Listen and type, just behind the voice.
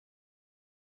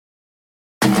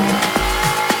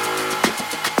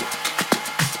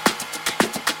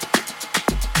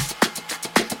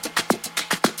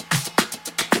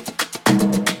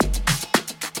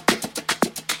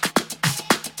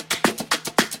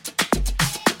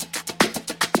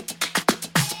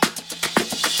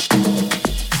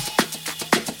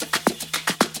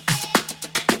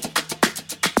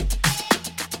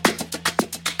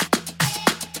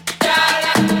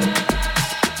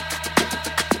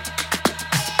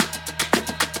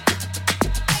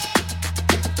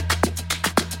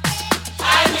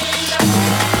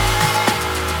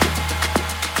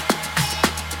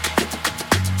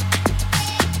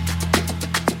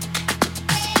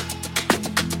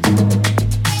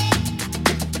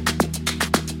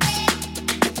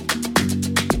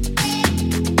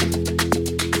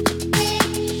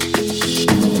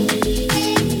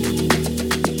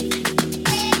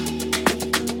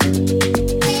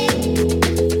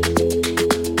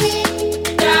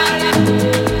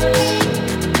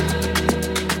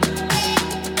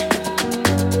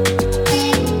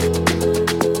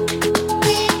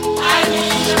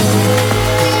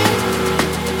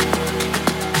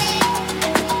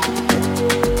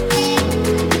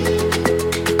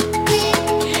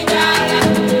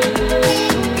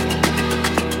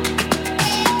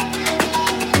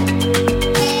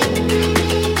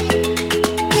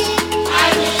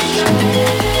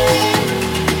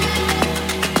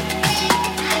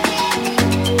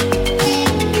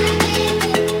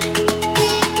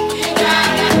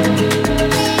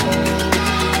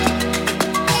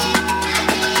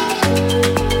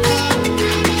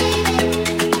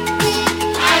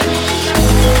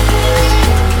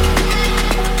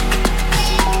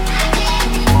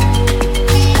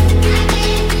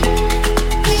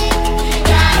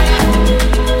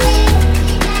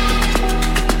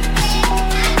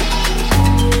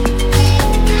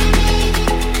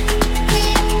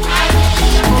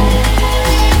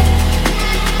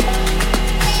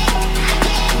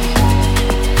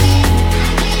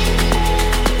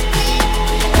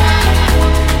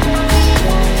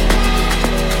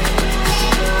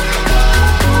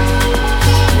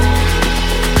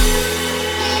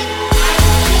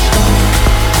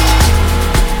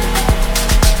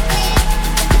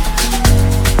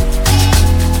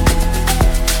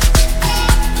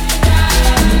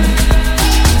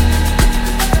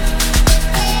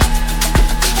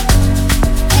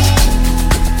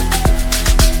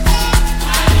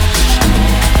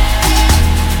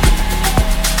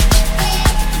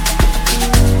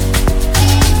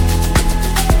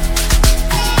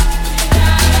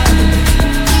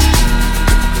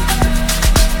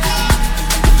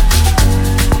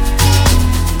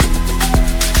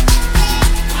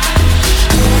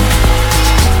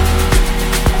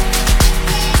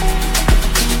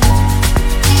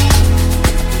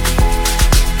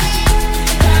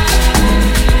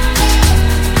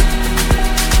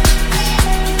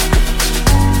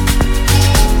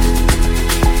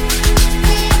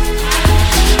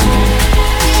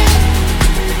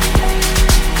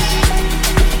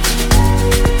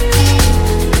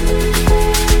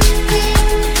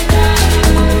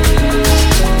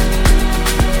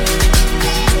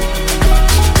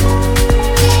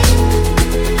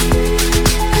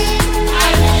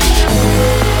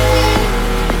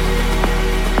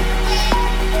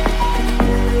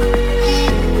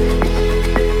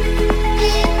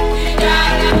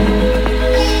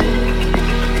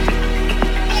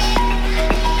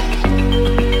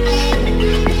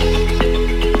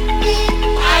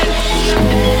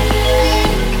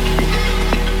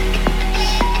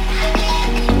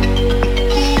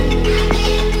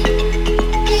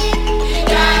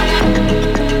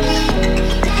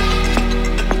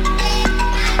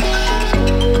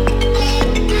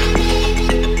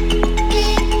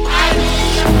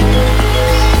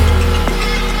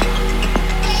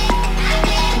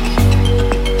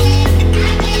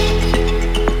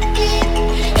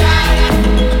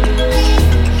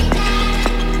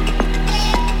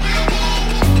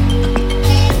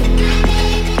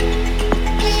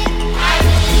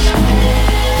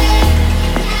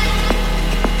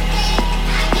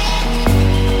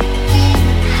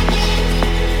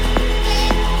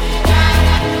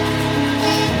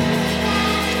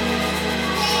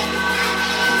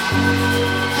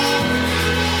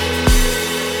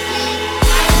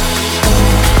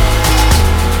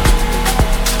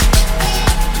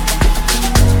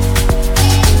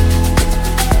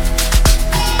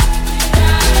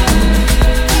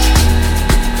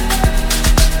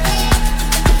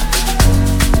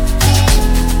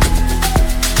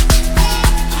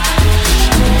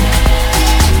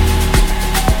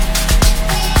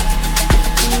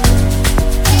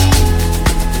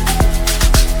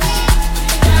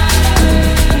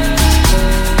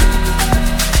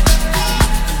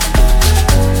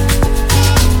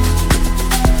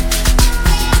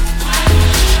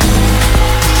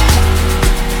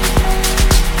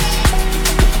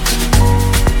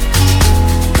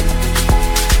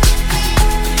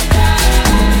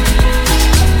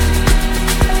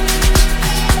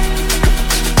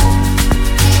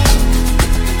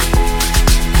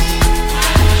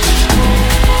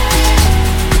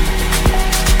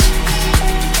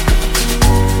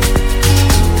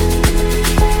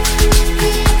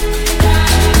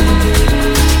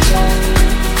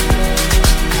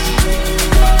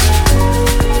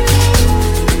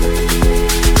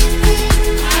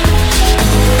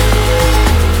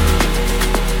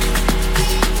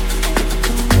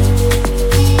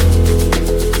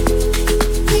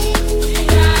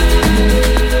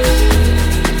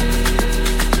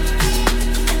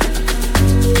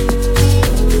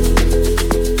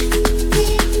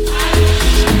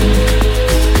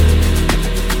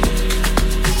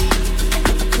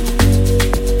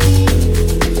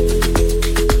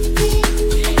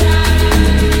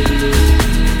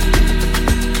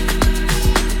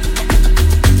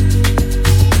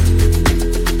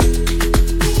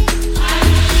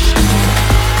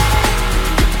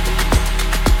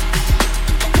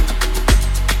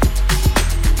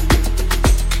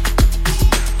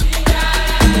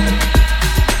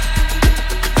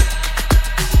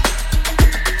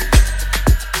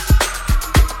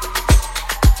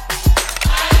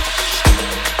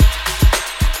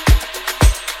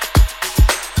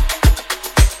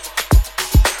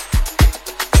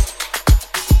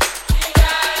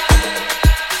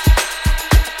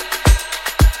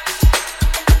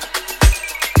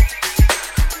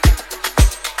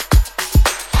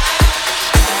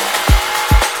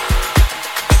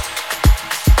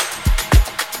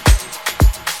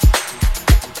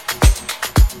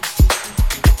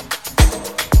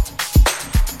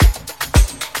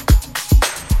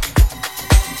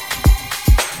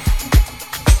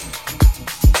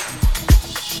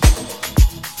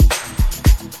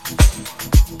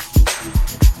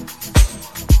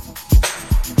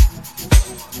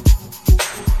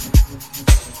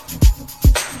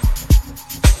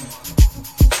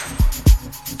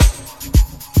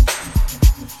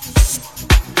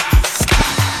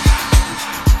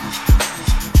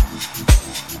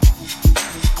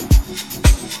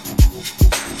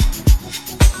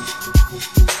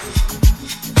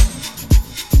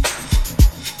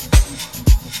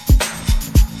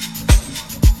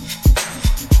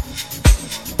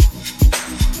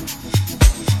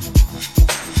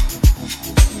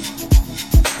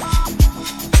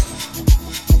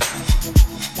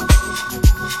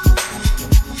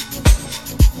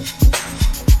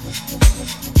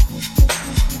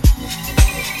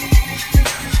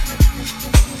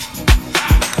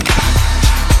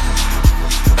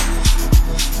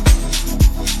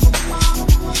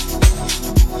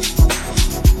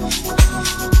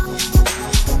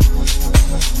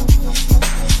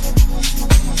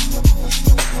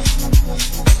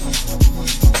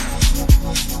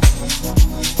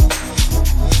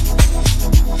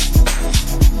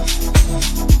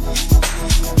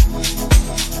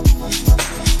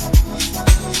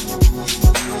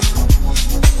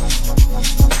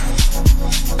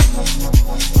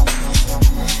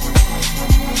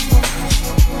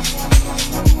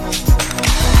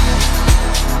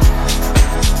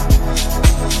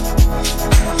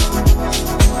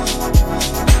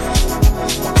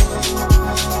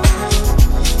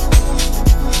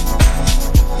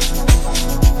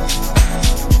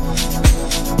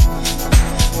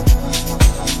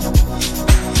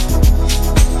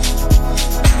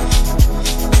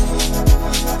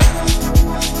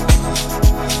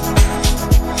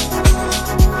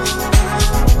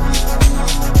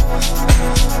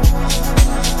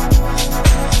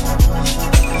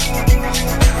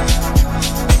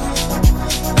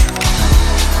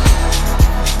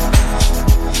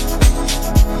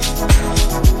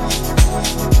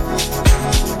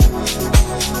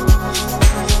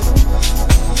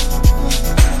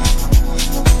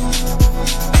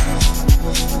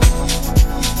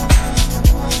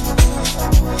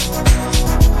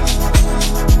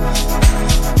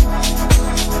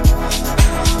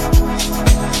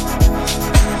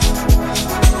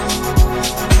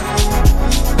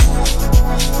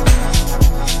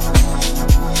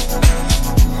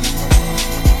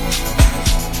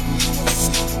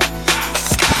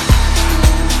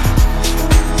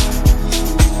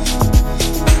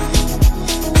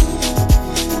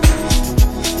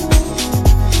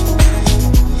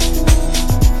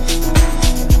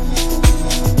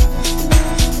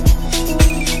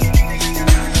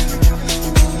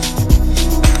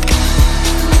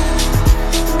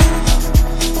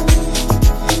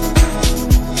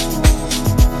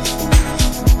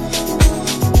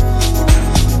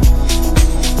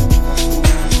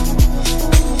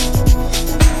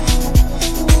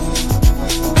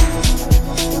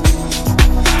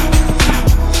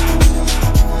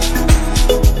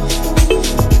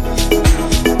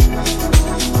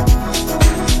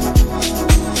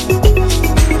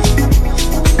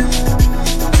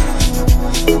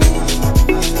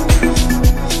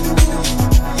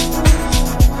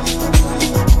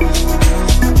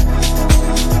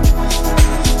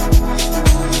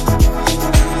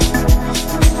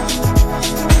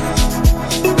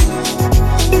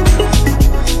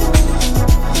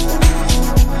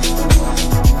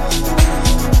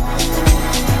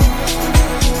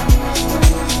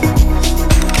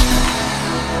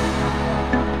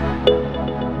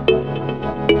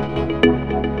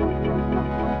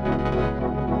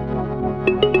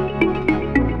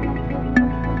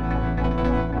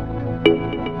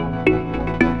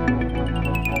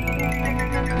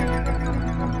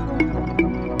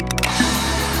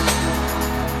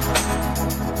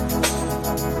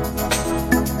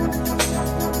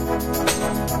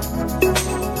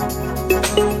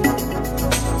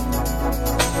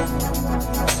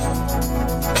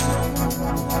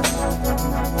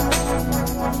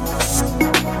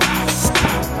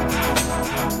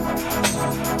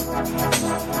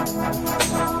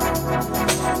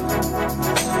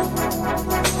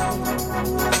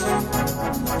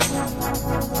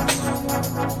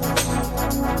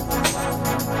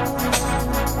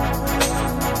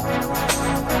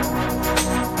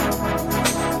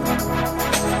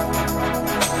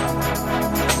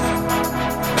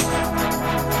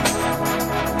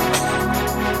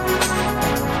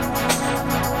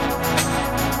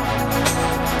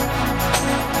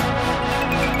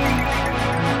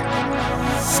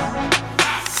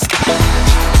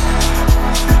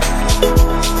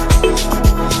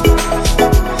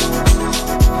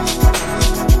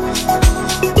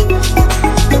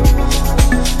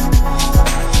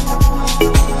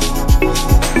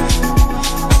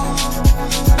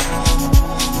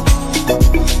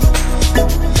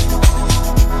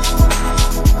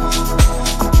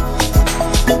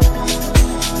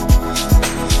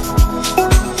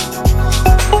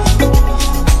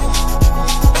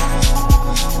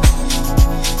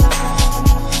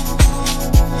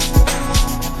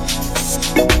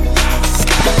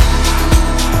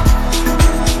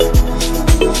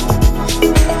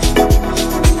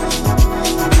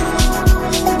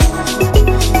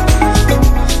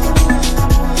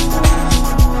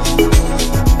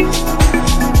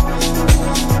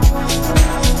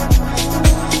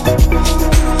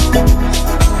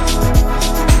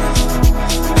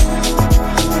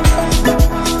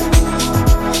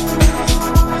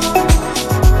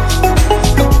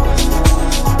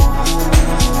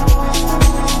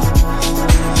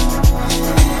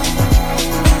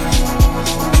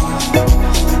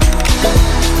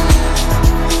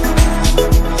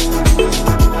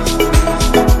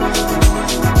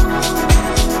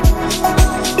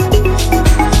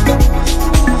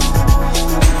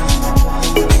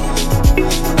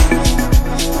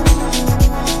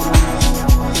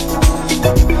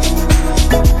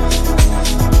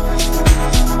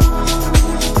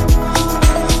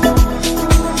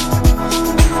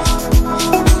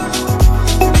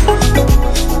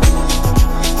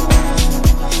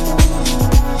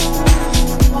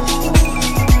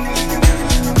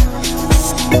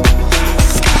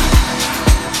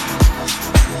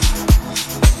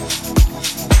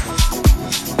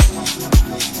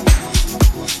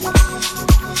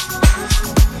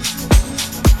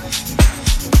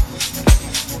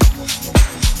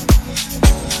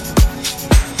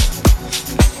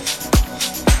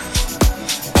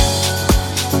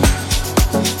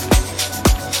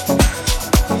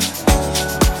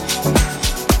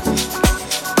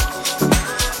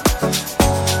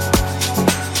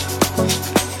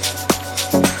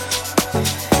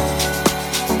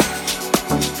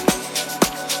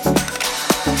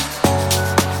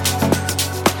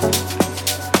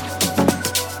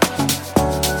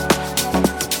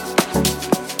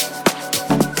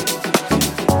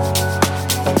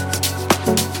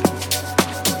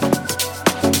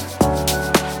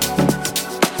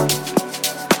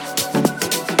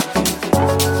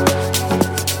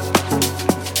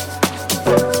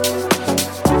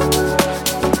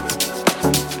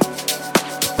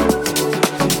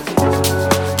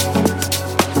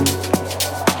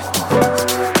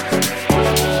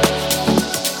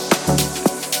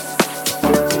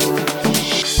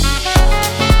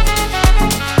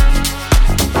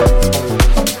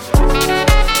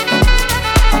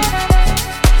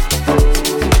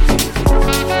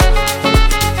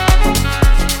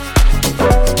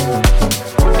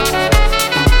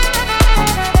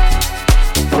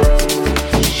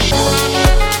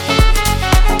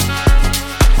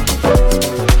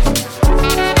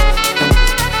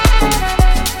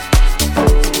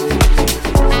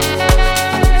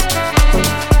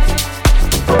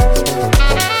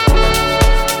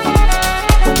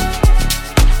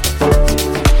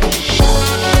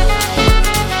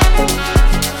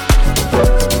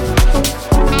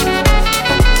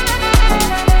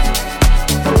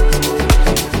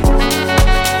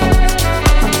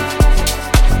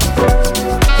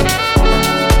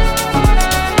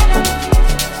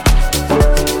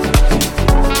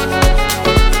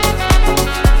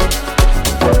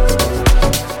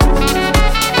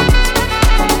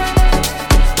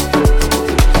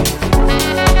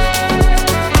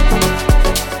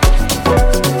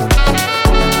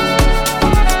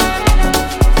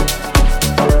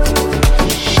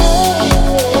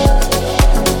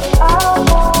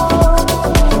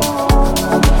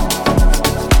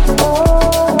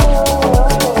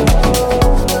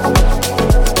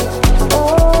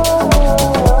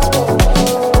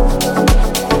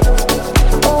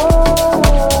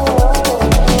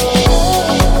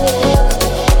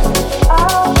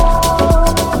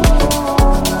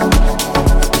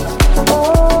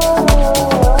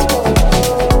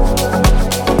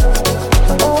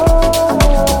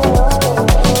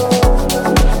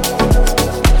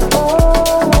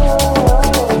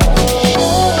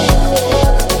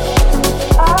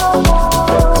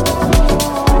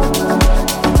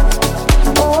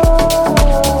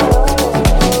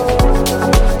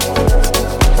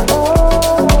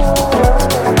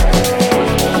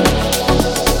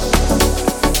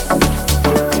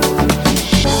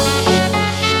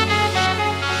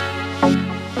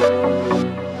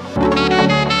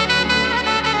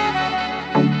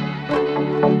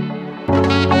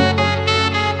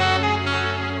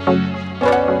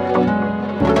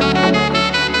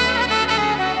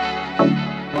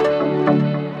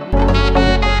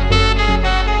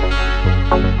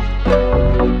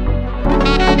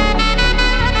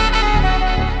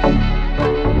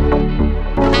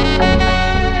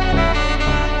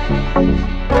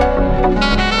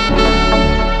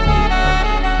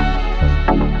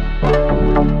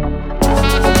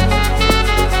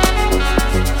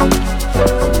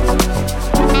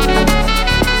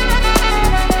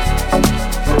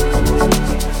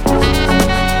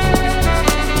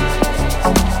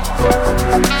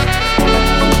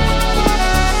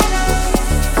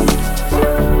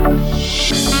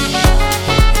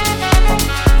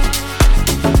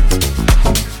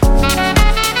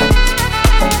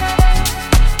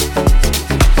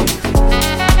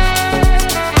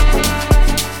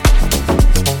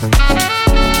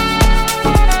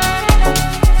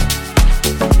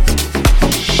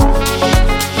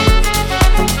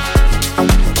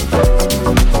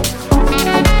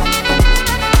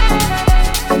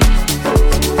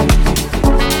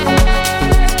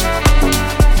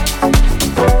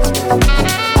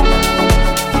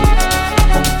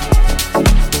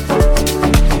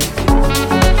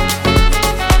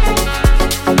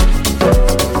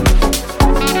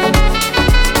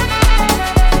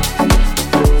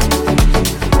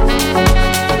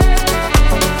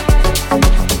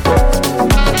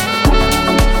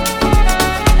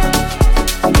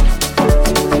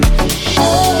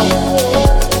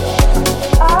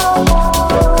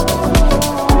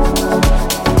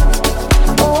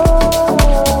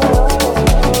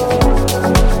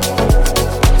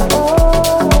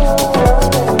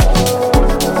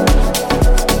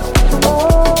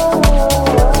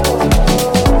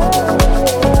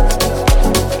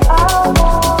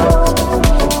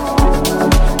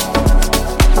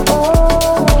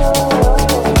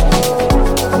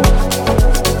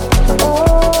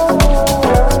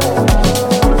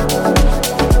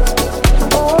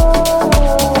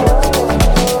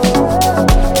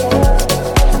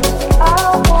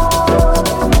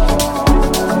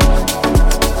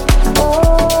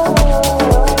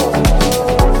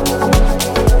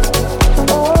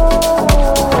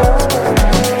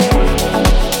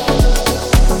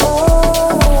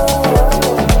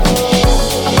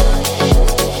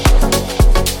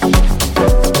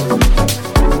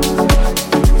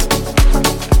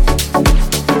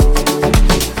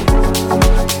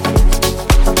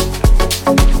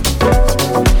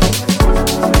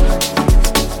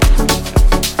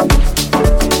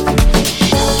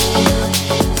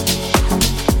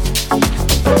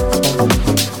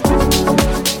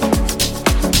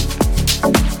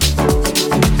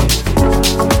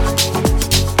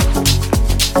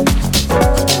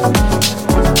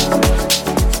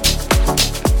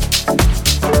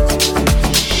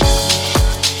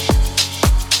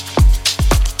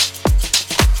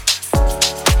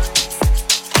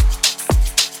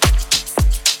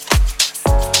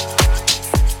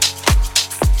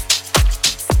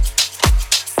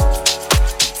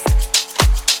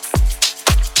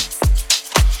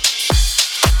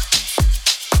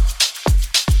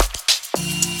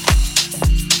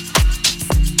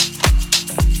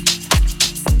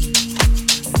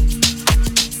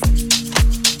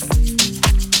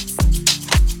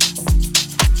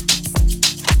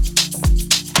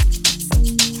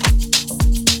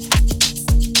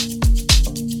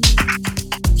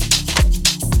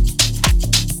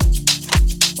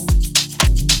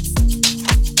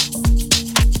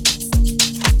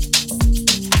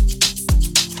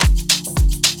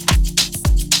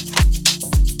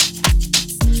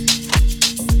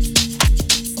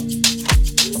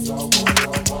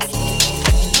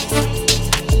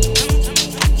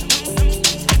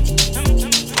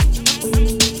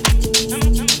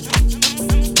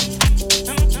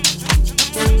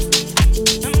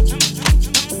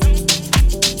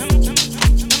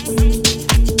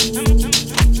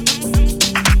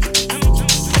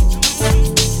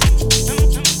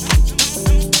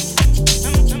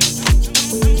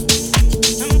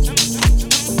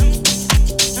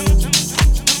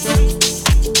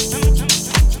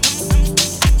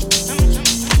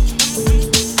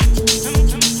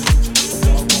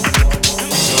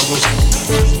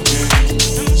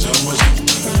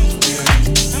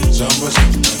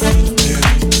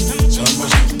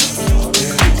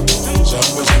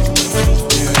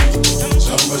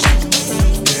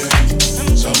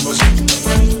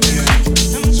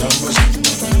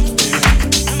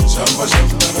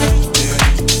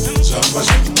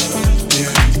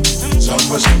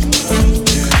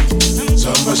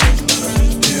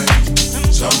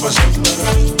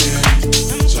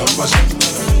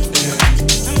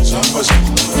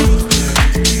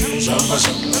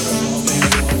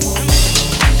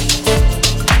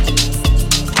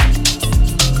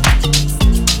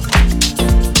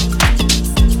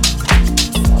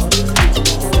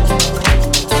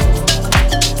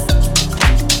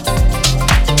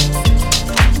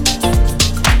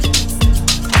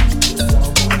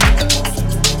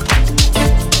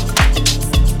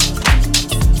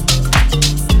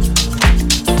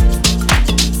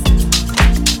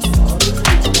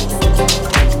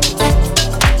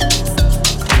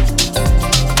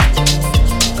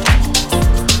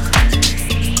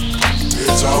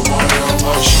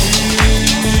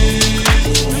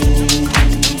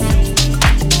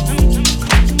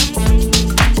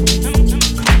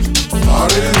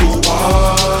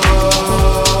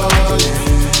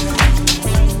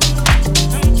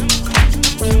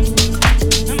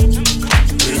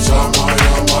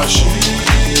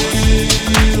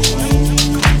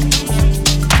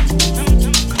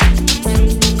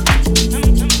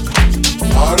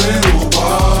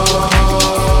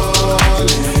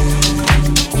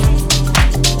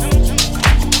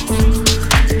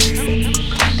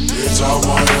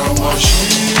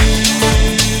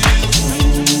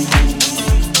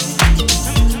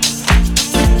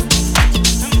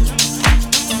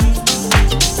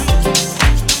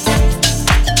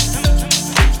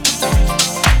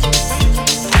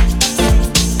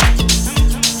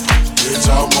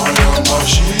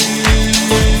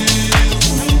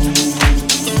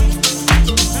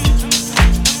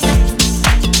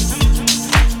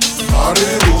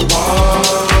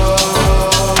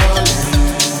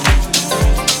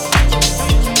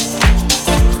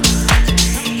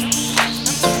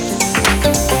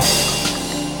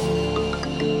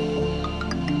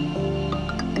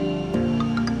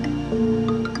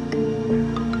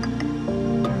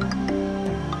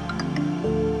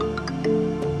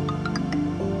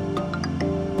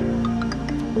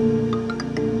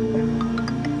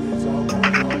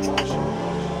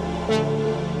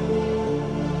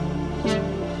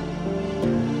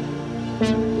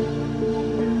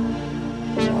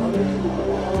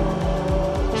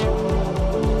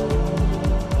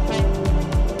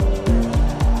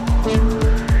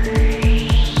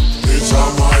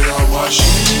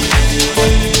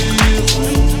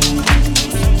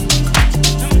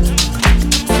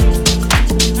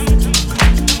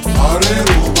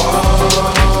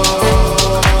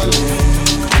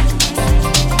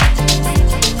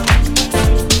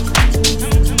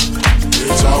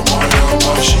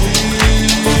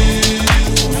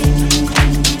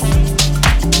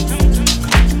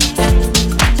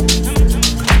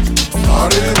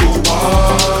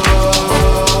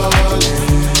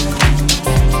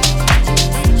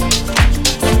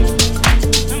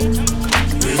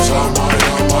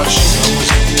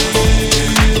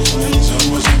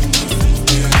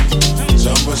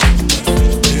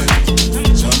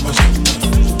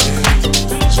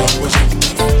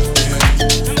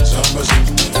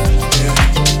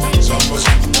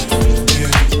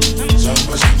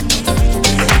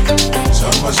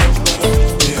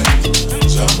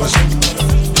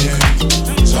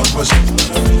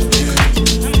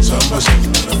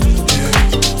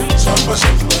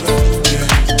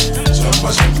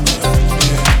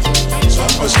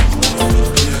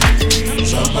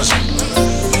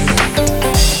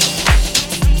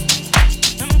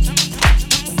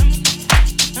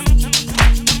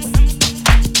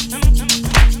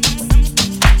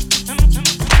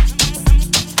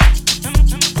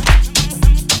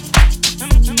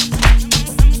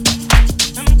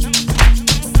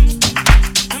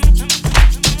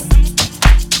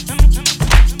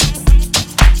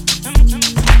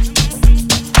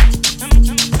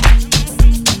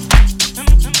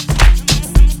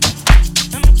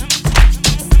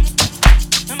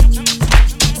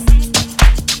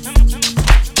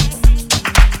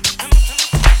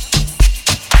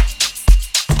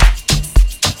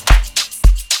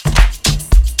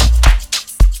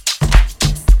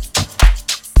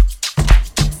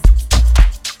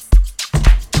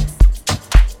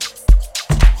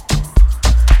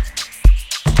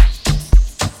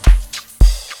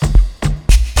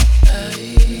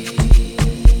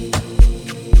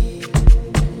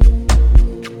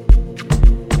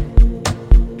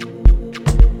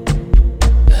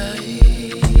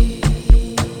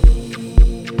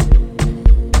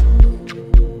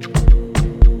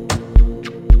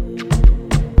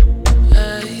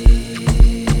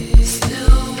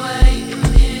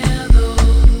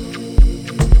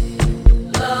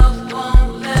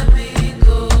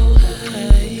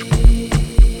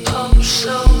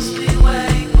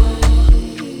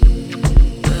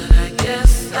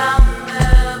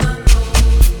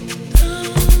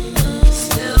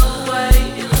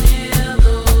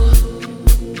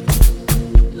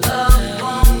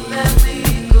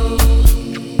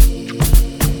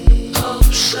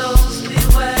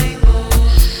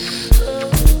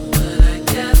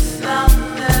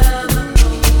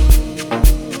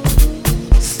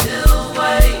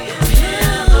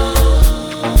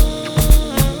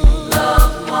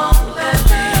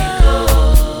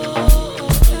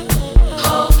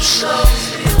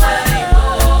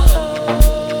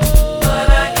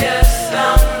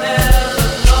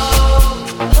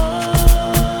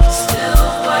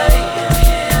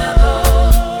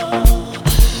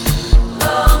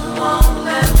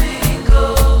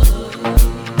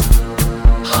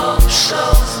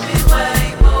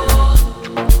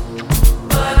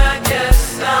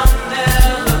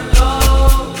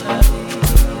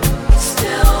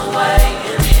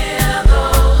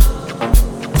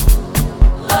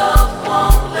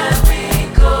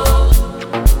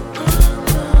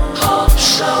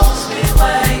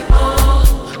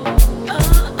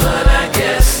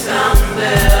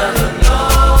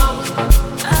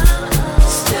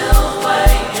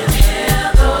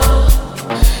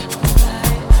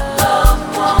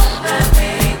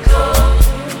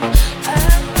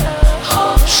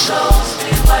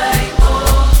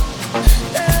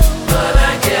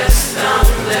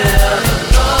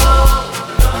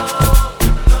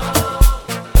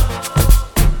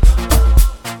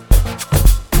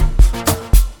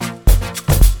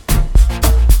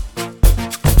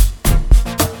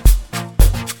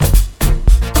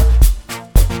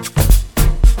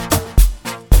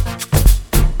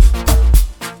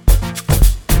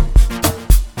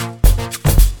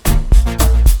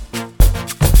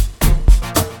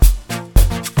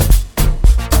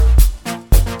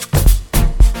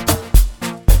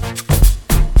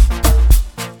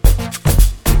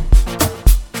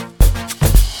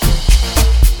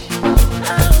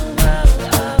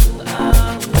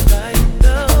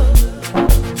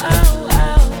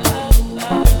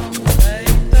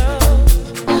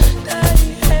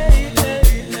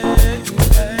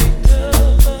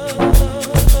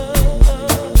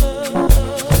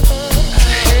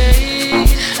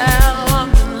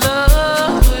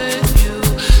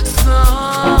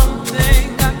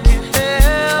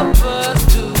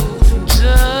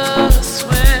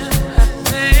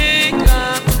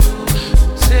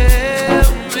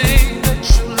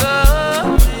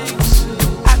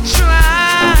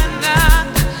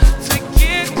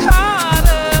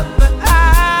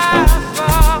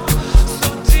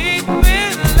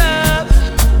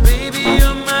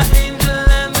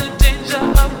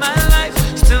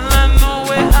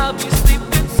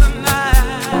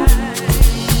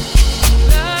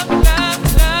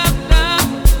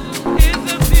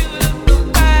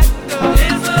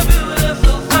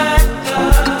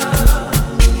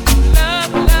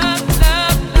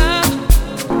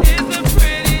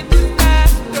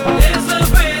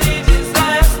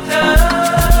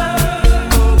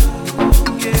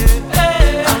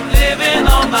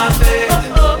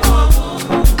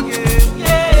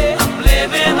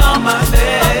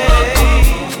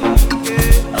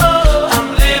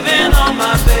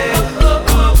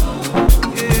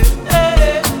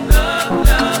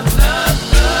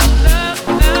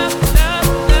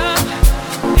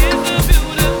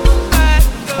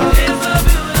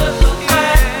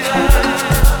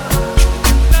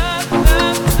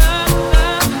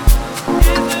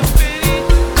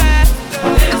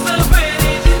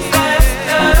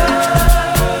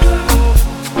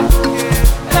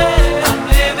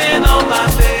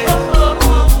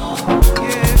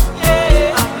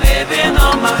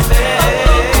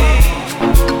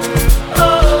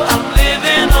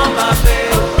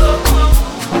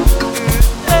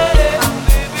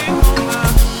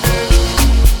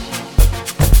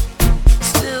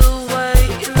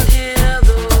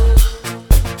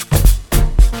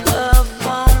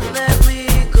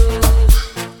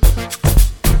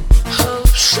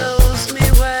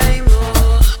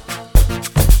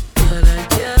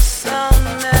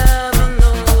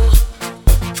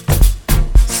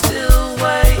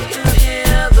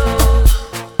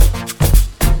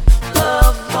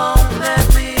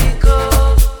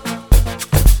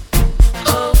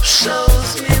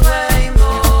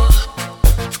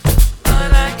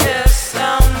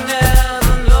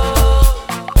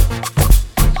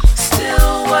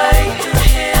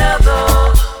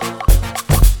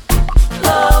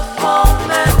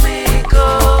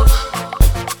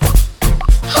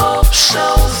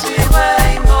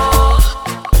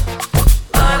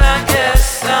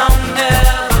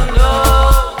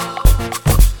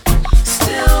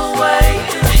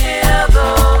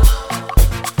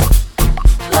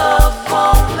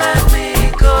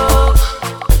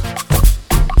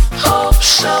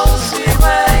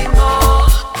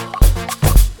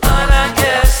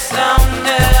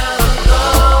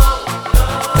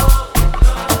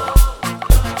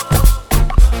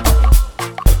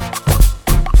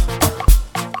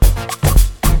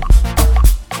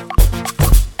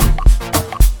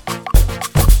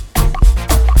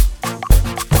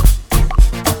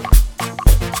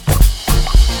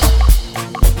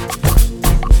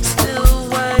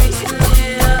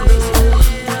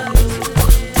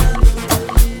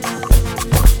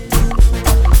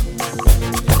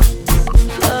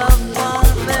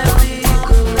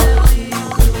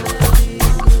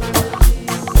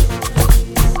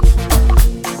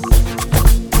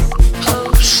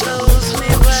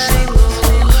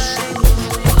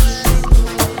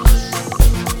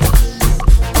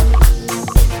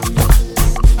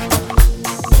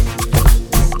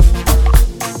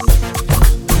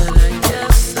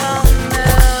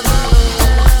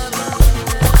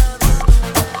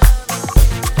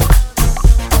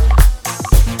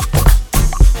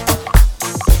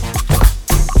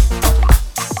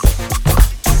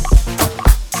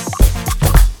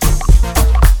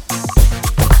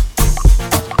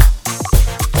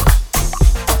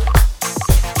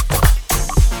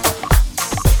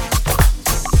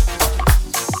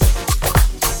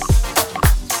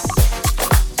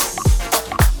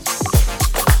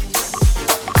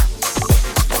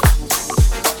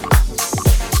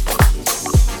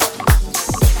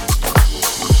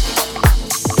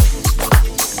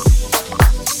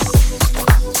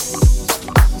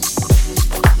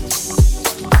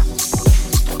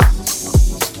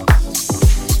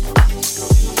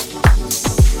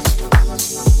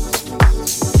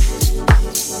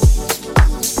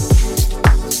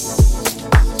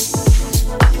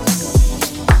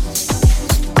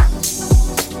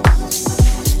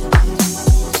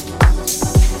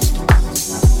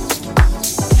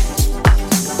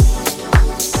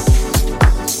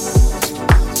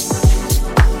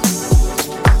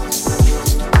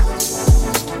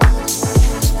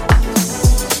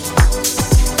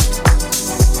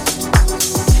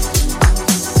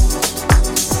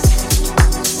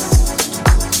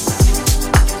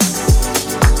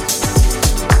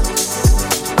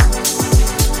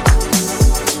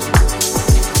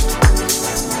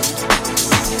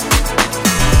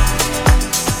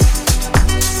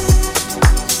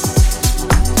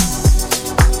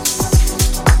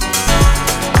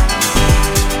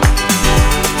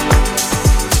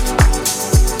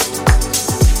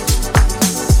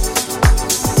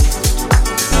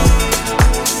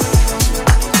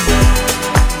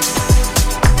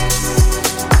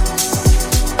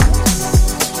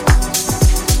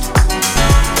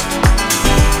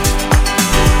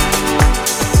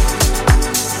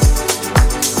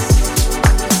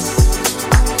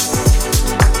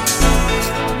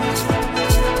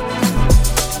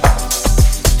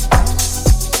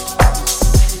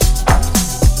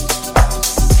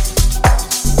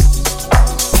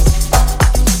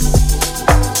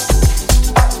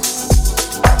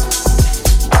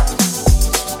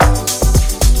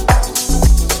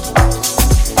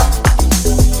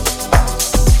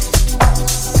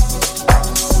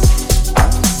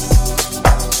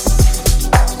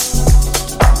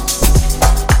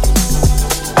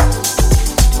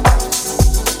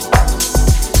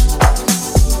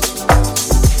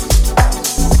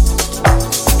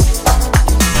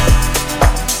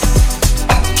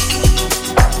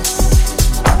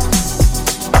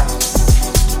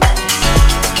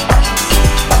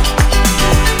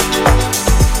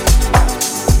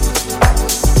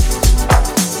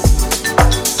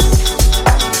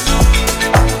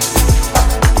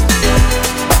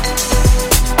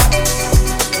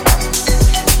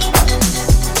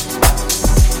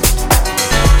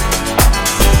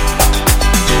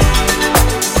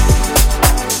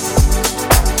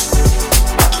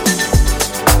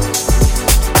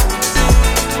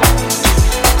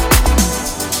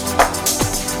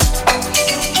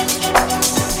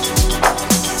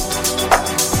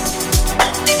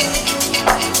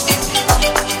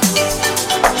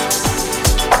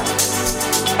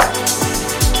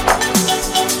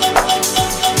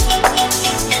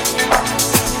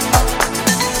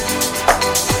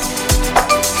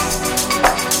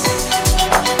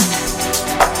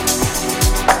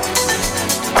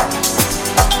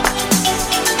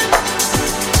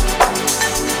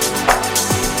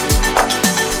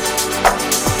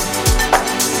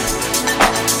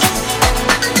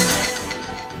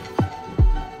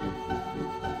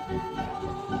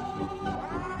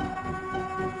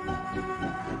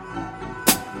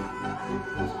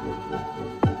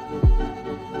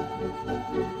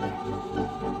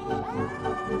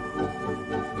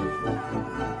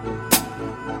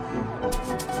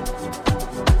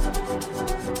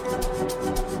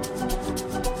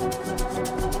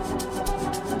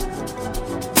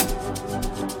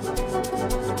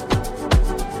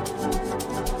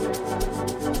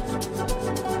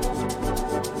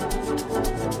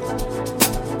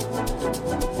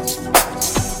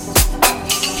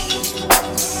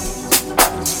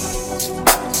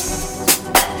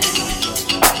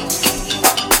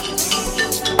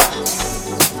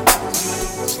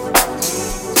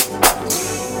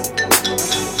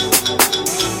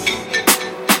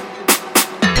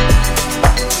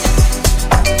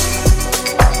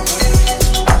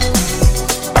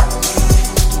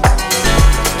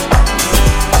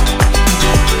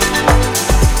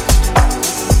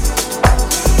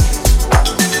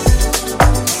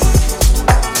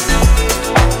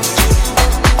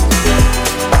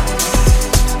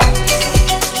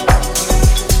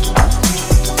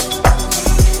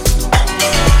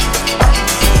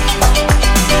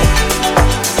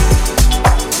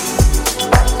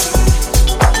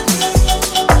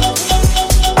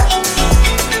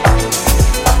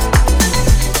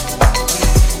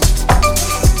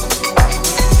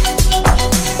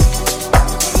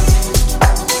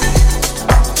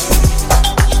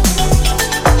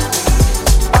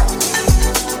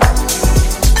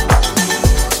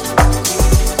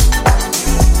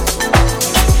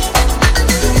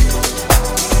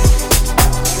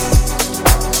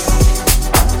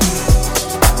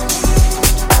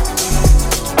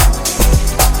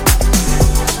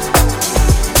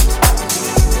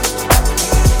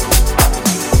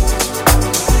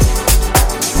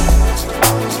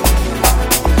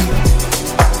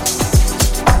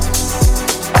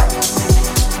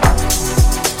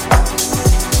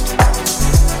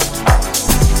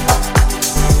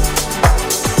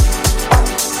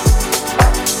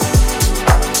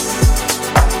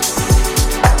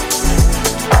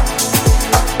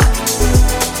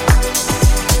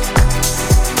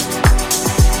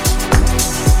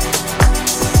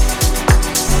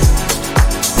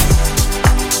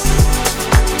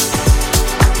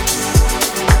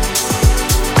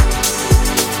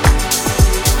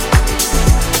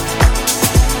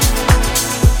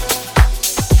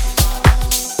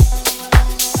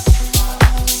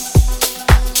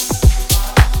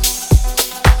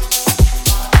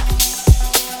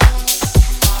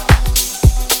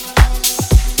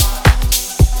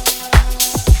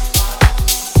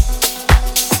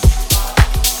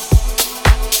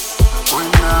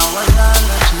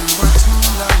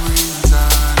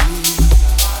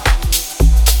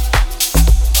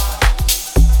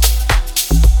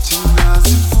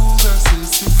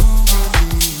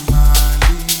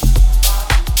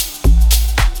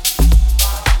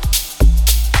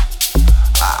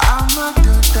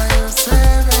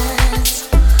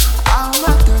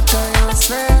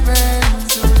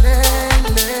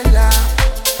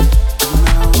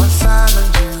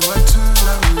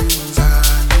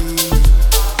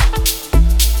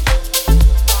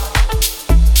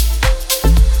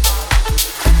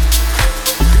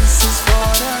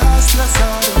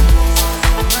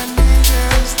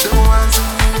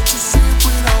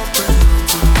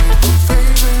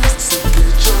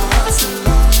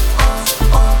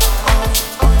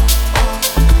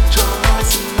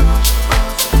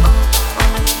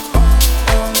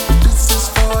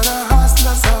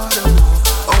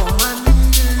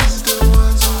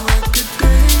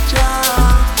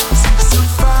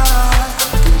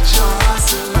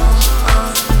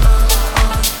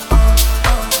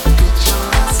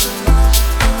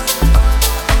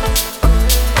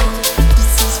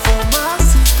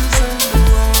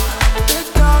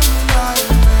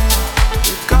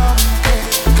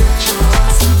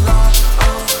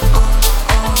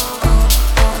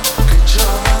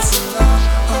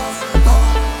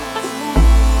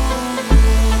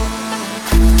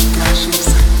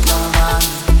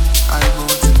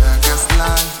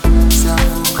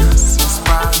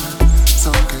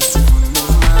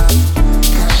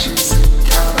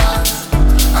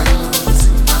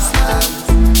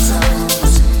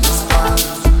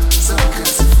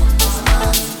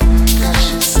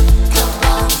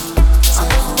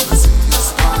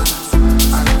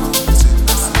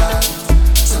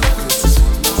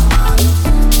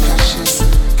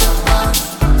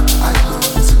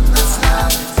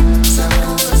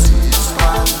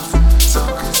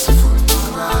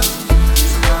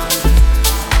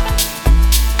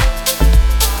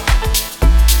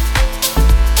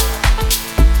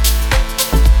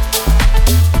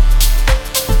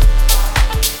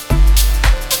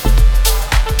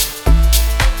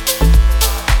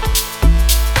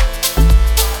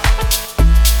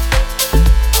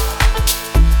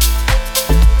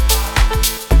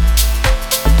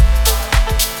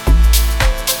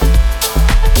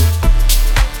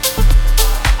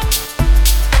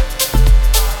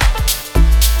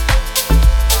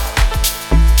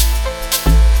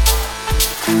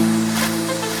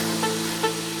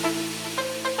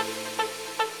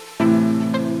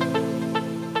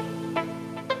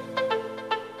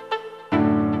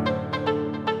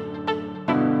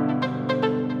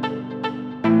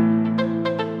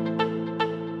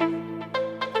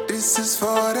This is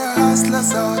for the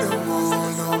hustlers of the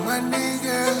world, all my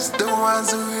niggas, the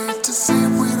ones who hate to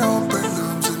sleep with open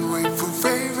arms and wait for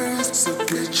favors. So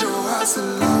get your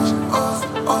hustle on,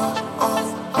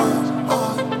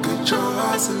 get your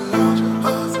hustle on,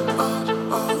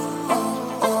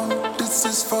 This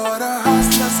is for the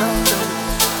hustlers of the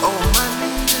world, all my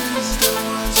niggas, the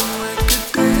ones who make a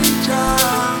day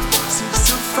job, 6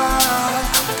 to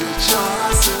 5. Get your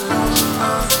hustle on,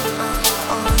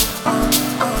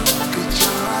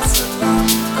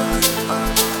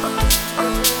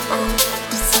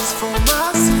 This is for my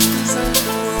cities and the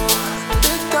world.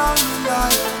 They don't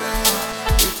rely on me.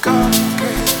 You gotta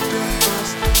get this,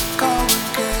 gotta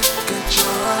get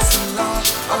your hustle on.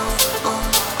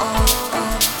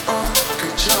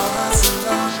 Get your hustle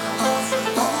on.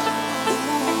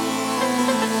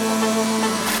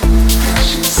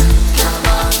 Cashes,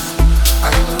 caravans,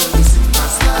 I know this in my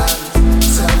slide.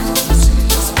 Several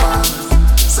serious plans,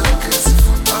 some crazy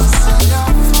for us.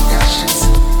 Cashes,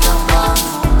 caravans,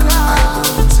 I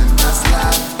know it's in my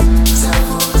slide.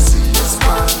 Several serious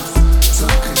plans,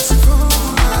 some crazy for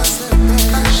us.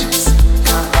 Cashes,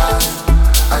 caravans,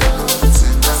 I know it's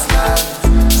in my slide.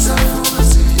 Several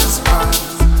serious plans,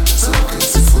 some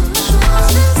crazy for us.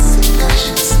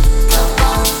 Cashes,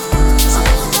 caravans, I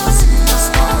know it's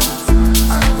in my slide.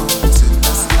 I know it's in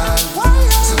my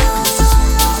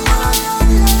slide. Some crazy for us.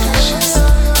 Cashes,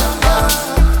 caravans,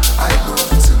 I know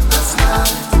it's in my slide.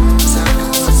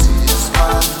 Several serious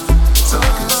plans, some crazy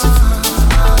for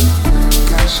us.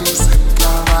 Cashes,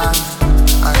 caravans,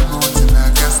 I know it's in my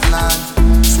slide. Several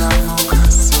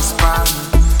serious plans,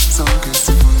 some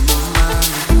crazy for us.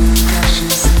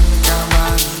 Cashes,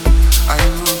 caravans, I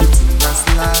know it's in my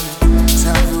slide.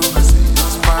 Several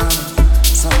serious plans,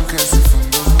 some crazy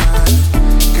for us.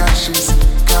 Cashes,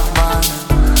 caravans,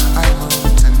 I know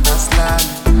it's in my slide.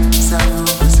 Several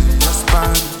serious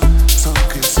plans, some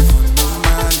crazy for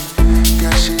us.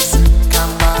 Cashes,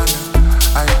 caravans,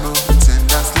 I know it's in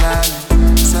my slide.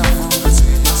 Several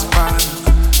serious plans,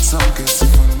 some crazy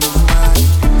for us.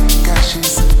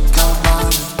 Cashes,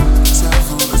 caravans,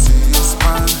 several serious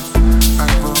plans, I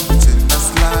know it's in my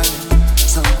slide.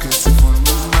 Some crazy for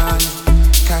us.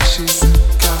 Cashes,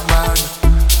 caravans,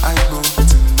 I know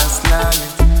it's in my slide.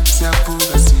 Several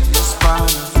serious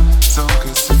plans, some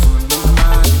crazy for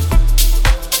us.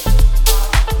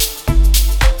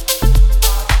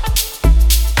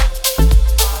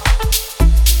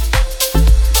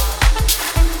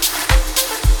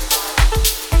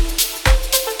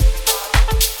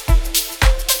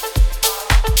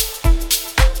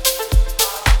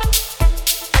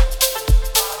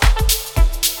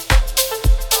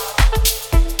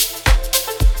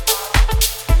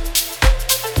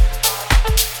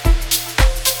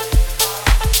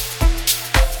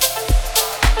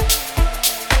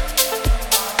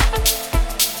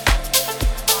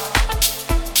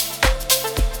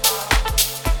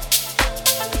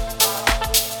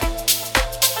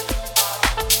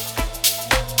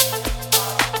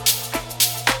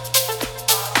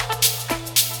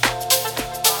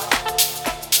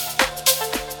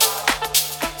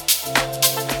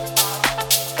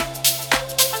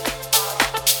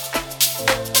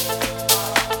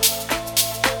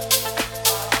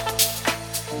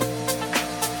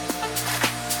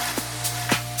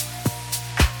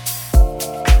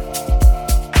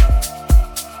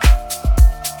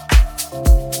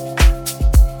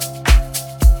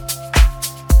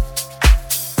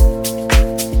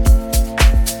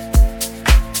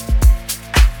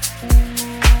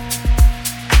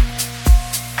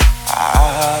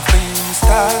 I've been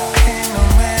stuck in the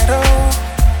middle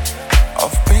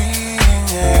of being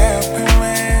a happy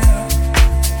man,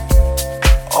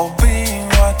 or being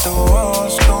what the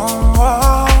world's gonna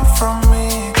want from me,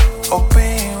 or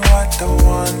being what the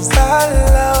ones I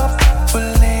love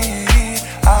believe.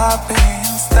 I've been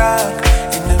stuck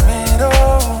in the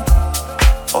middle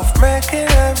of making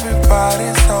everybody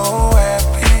so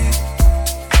happy,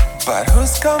 but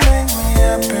who's gonna make me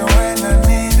happy when I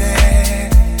need it?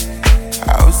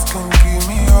 Who's gonna give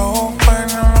me hope when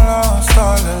I'm lost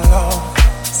all alone?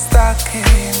 Stuck in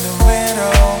the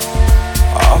middle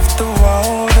of the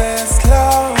world that's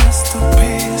lost to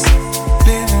peace,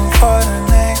 living for the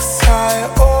next high.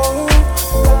 Oh,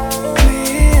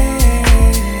 please,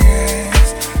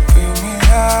 fill me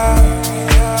up,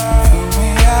 fill me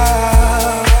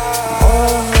up.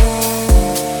 Oh,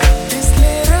 this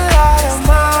little light of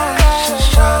mine just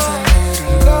shines a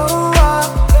little low.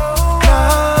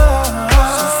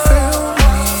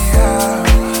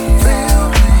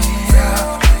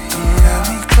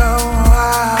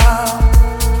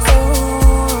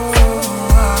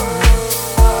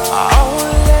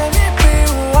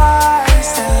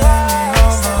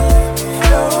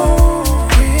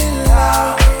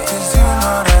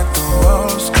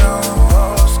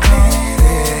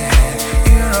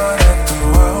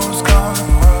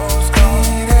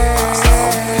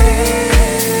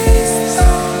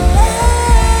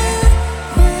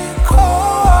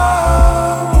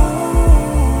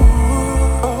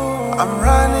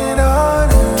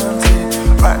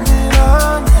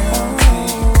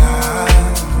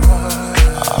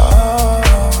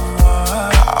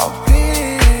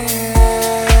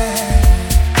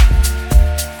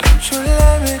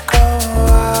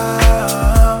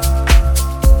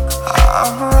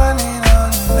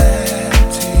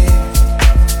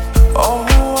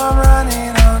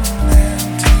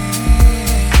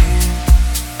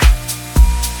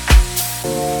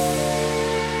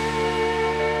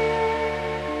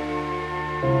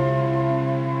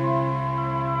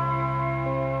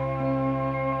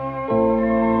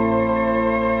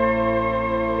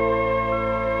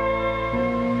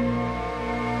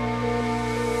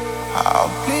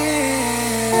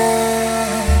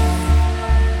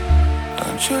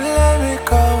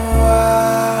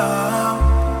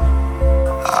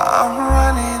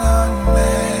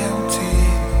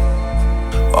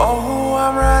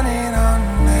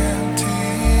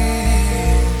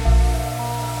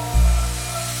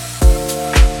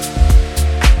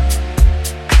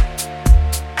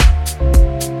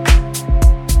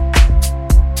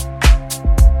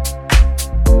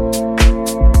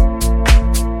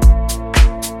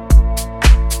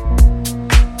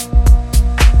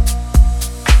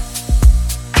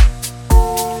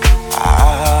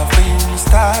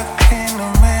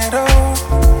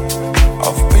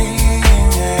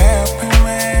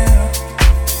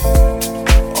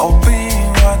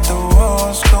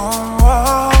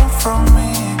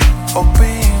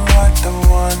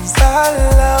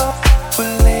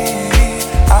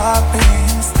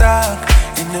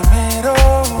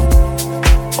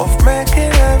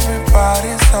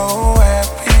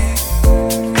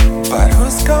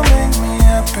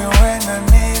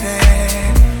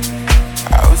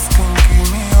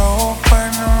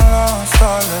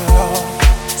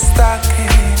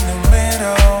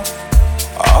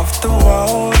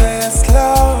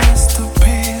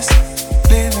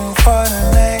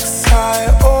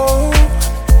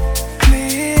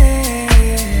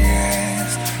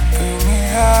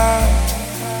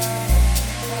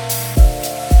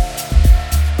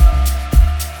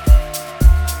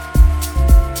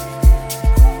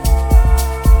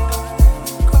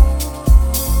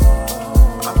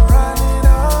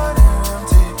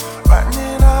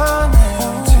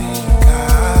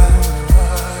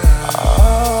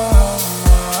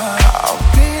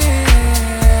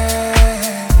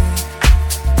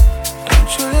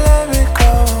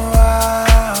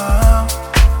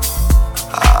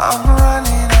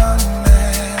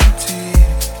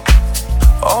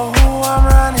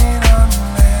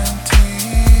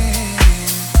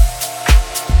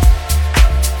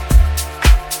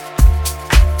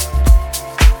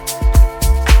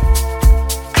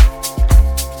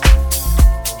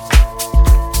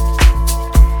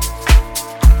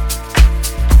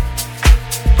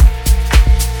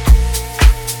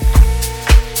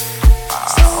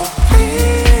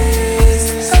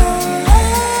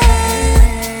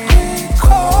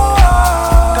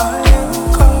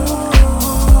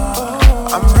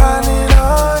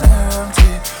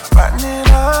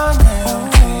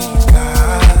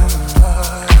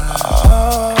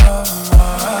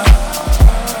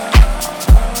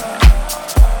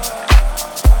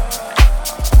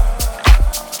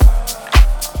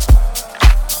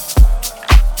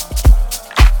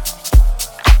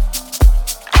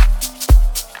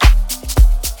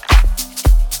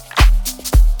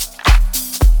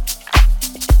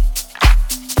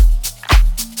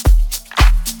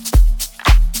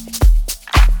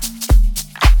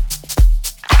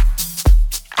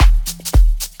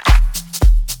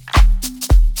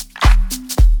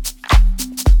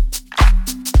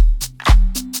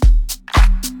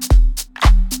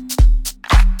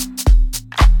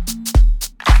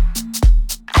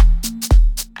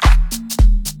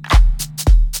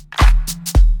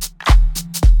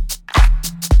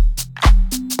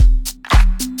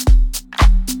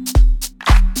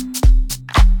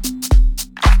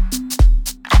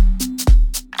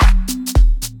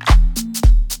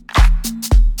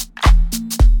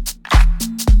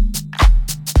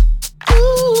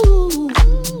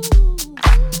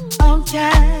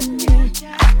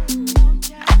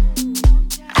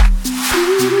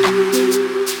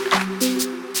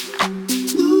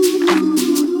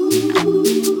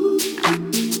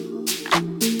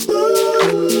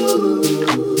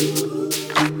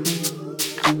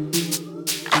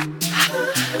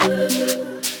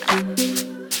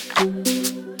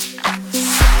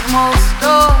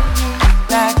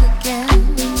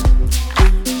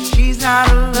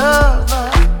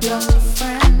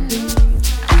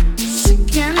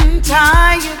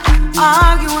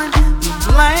 arguing,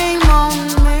 blame on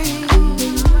me.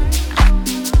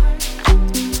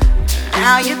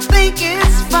 Now you think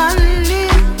it's funny.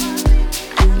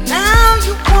 Now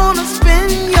you wanna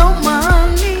spend your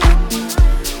money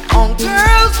on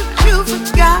girls that you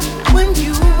forgot when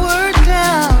you were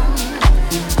down.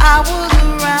 I was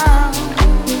around.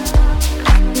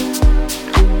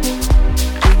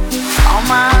 All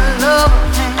my love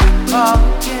ain't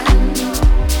talking.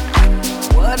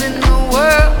 What in the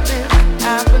world is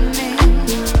happening?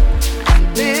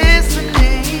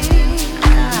 Listening,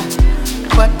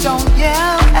 but don't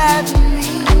yell at me.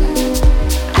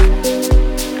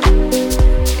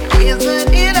 Isn't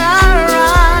it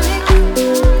ironic?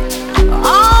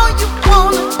 All you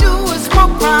wanna do is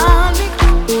smoke chronic.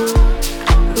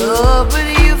 Love, but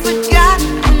you forgot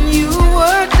when you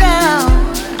were down.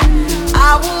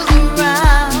 I was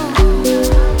around.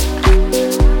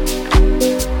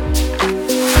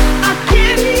 I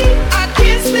can't eat, I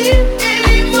can't sleep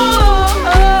anymore.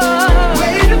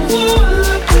 Waiting for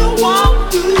love to walk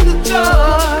through the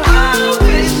door. I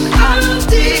wish I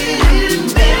didn't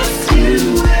miss you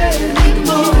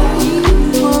anymore.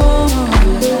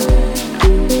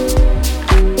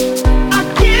 I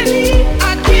can't eat,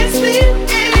 I can't sleep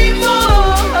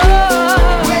anymore.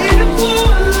 Waiting for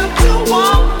love to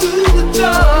walk through the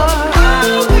door. I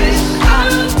wish I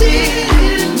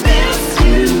didn't miss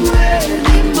you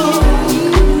anymore.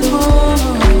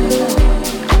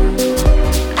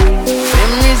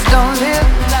 Memories don't live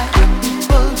like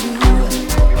people do.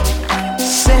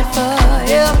 Say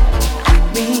forever,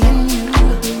 me and you.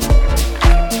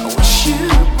 I wish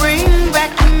you'd bring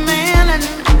back the man I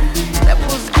knew that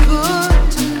was good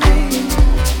to me.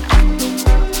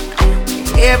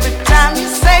 Every time you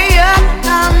say you're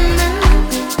coming,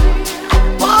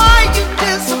 boy, you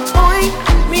disappoint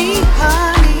me,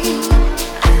 honey.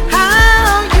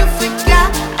 How you forgot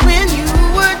when you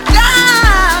were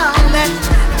down that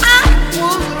I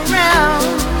was around.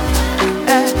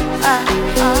 I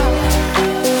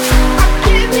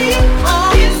can't eat, I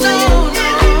can't sleep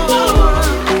anymore.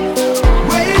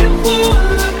 Waiting for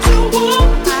love to walk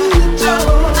through the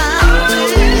door. I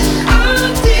wish I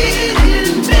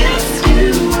didn't miss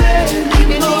you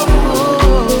anymore.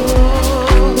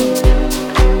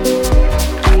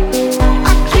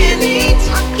 I can't eat,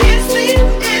 I can't sleep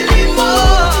anymore.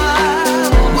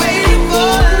 Waiting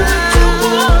for love to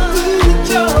walk through the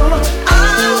door. I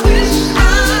wish I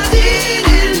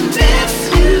didn't miss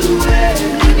you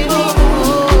anymore.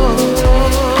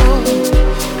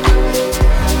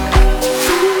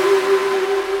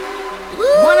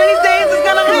 One of these days it's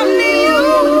gonna happen to you.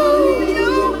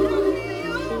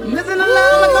 Missing a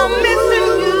lot like I'm missing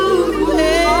you.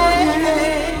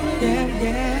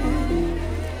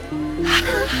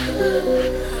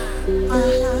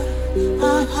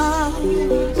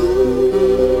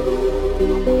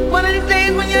 One of these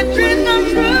days when your dreams come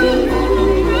true,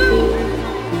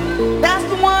 that's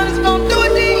the one that's gonna do it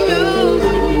to you.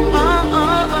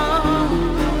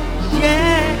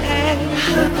 Yeah,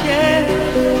 yeah,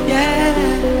 yeah.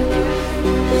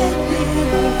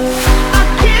 I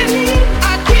can't eat,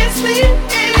 I can't sleep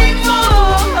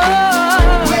anymore.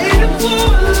 Waiting for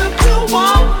love to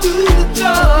walk through the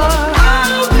door. I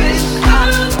wish I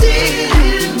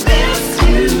didn't miss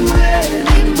you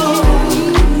anymore.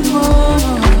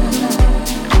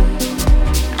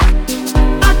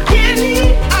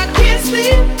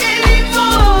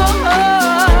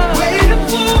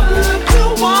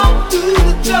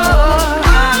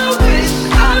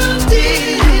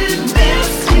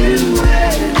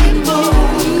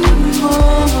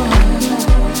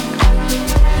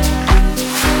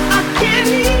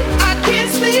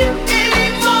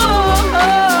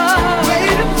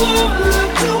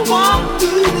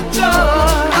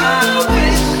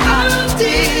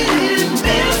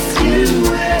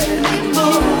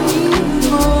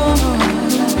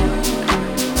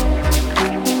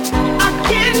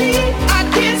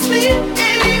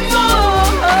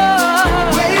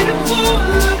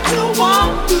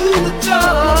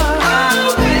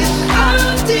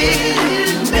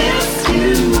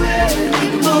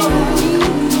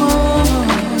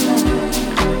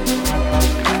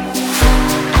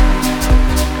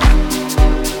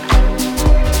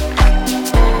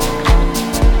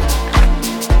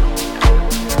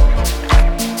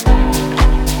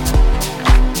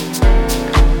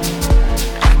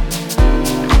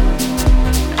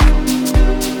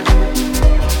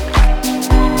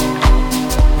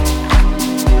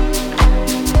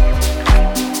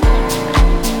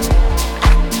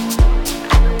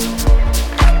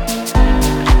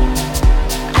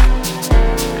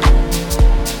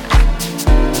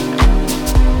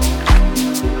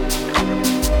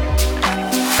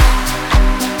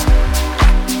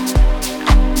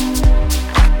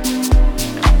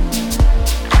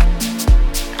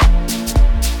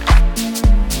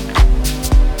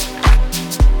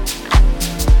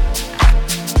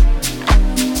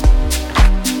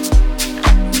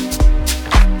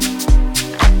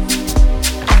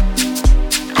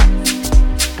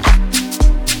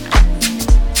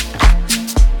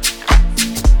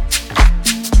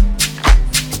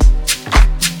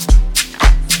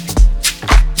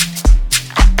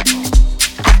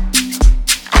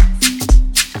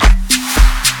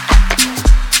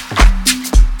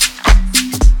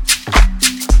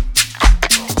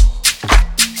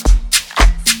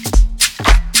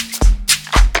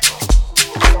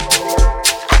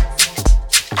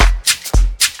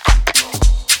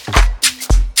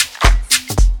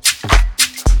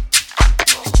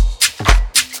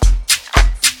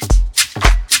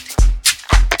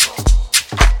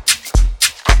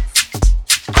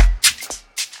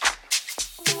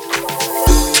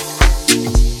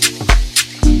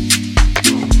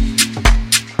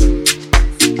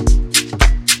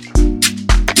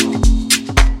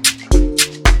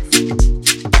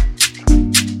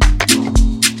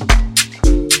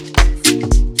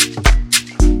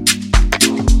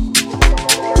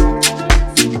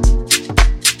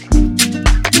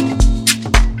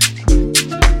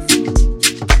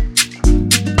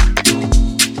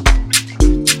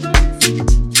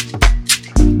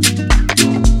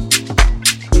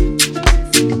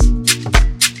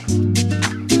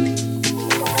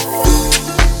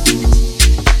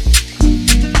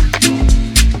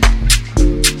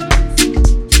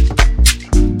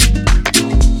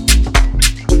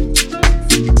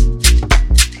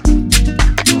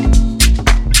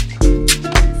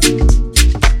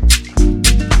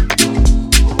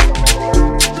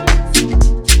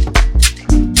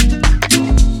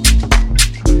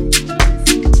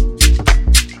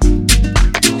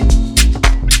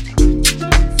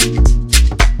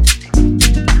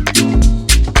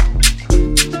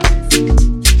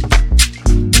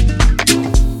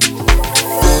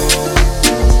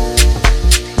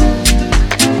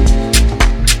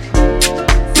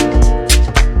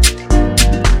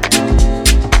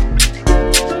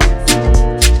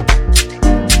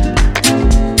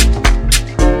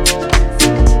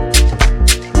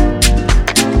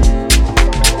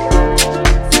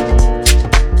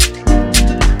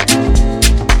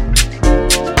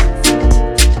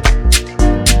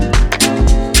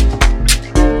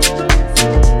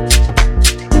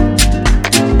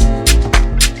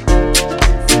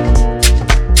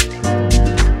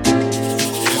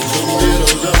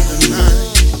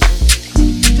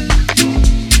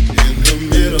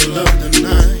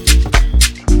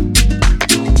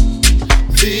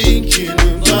 thinking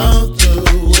about the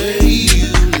way you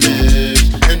left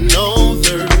and all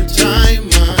the time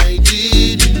I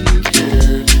didn't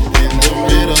care. In the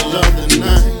middle of the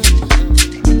night,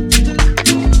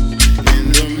 in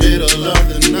the middle of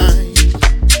the night,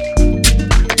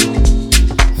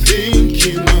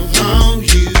 thinking of how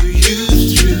you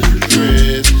used to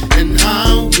dress and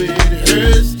how it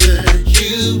hurts that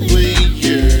you ain't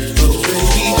here. Oh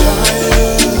baby,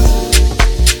 higher,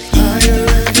 higher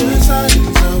in the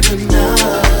silence of the night.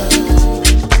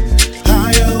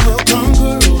 Higher will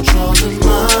conquer all troubles and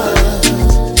mine.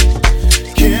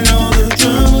 Can all the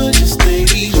drama just stay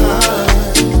behind?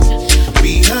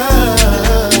 Behind.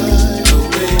 Oh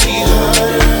baby,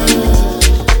 higher,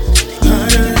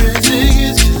 higher and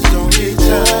tickets just don't get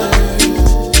tired.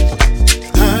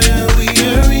 Higher we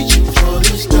are reaching for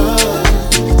the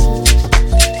stars.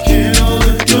 Can all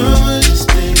the drama just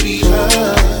stay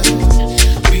behind?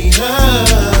 Behind.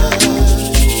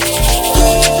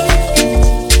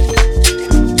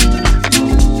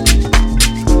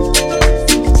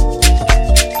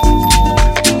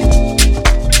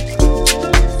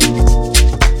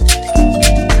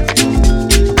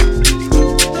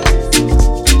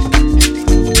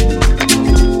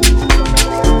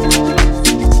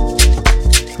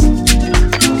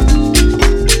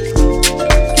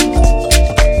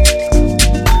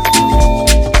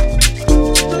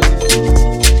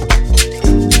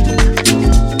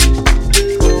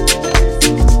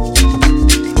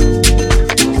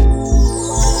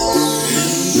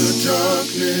 In the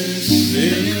darkness,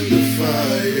 in the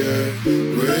fire,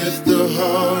 with the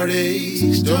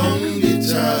heartaches, don't get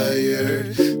tired.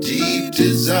 Deep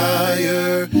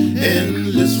desire,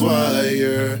 endless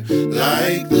wire,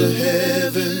 like the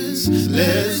heavens,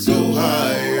 let's go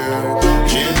higher.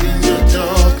 In the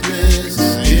darkness,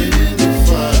 in the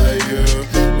fire,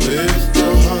 with the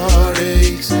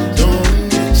heartaches, don't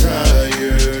get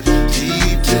tired.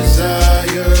 Deep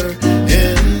desire,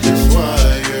 endless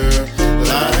wire,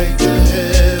 like the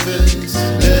heavens,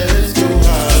 let's go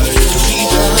higher. Be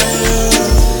higher,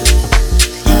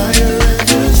 higher in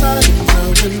the silence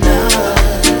of the night.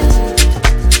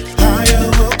 Higher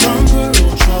will conquer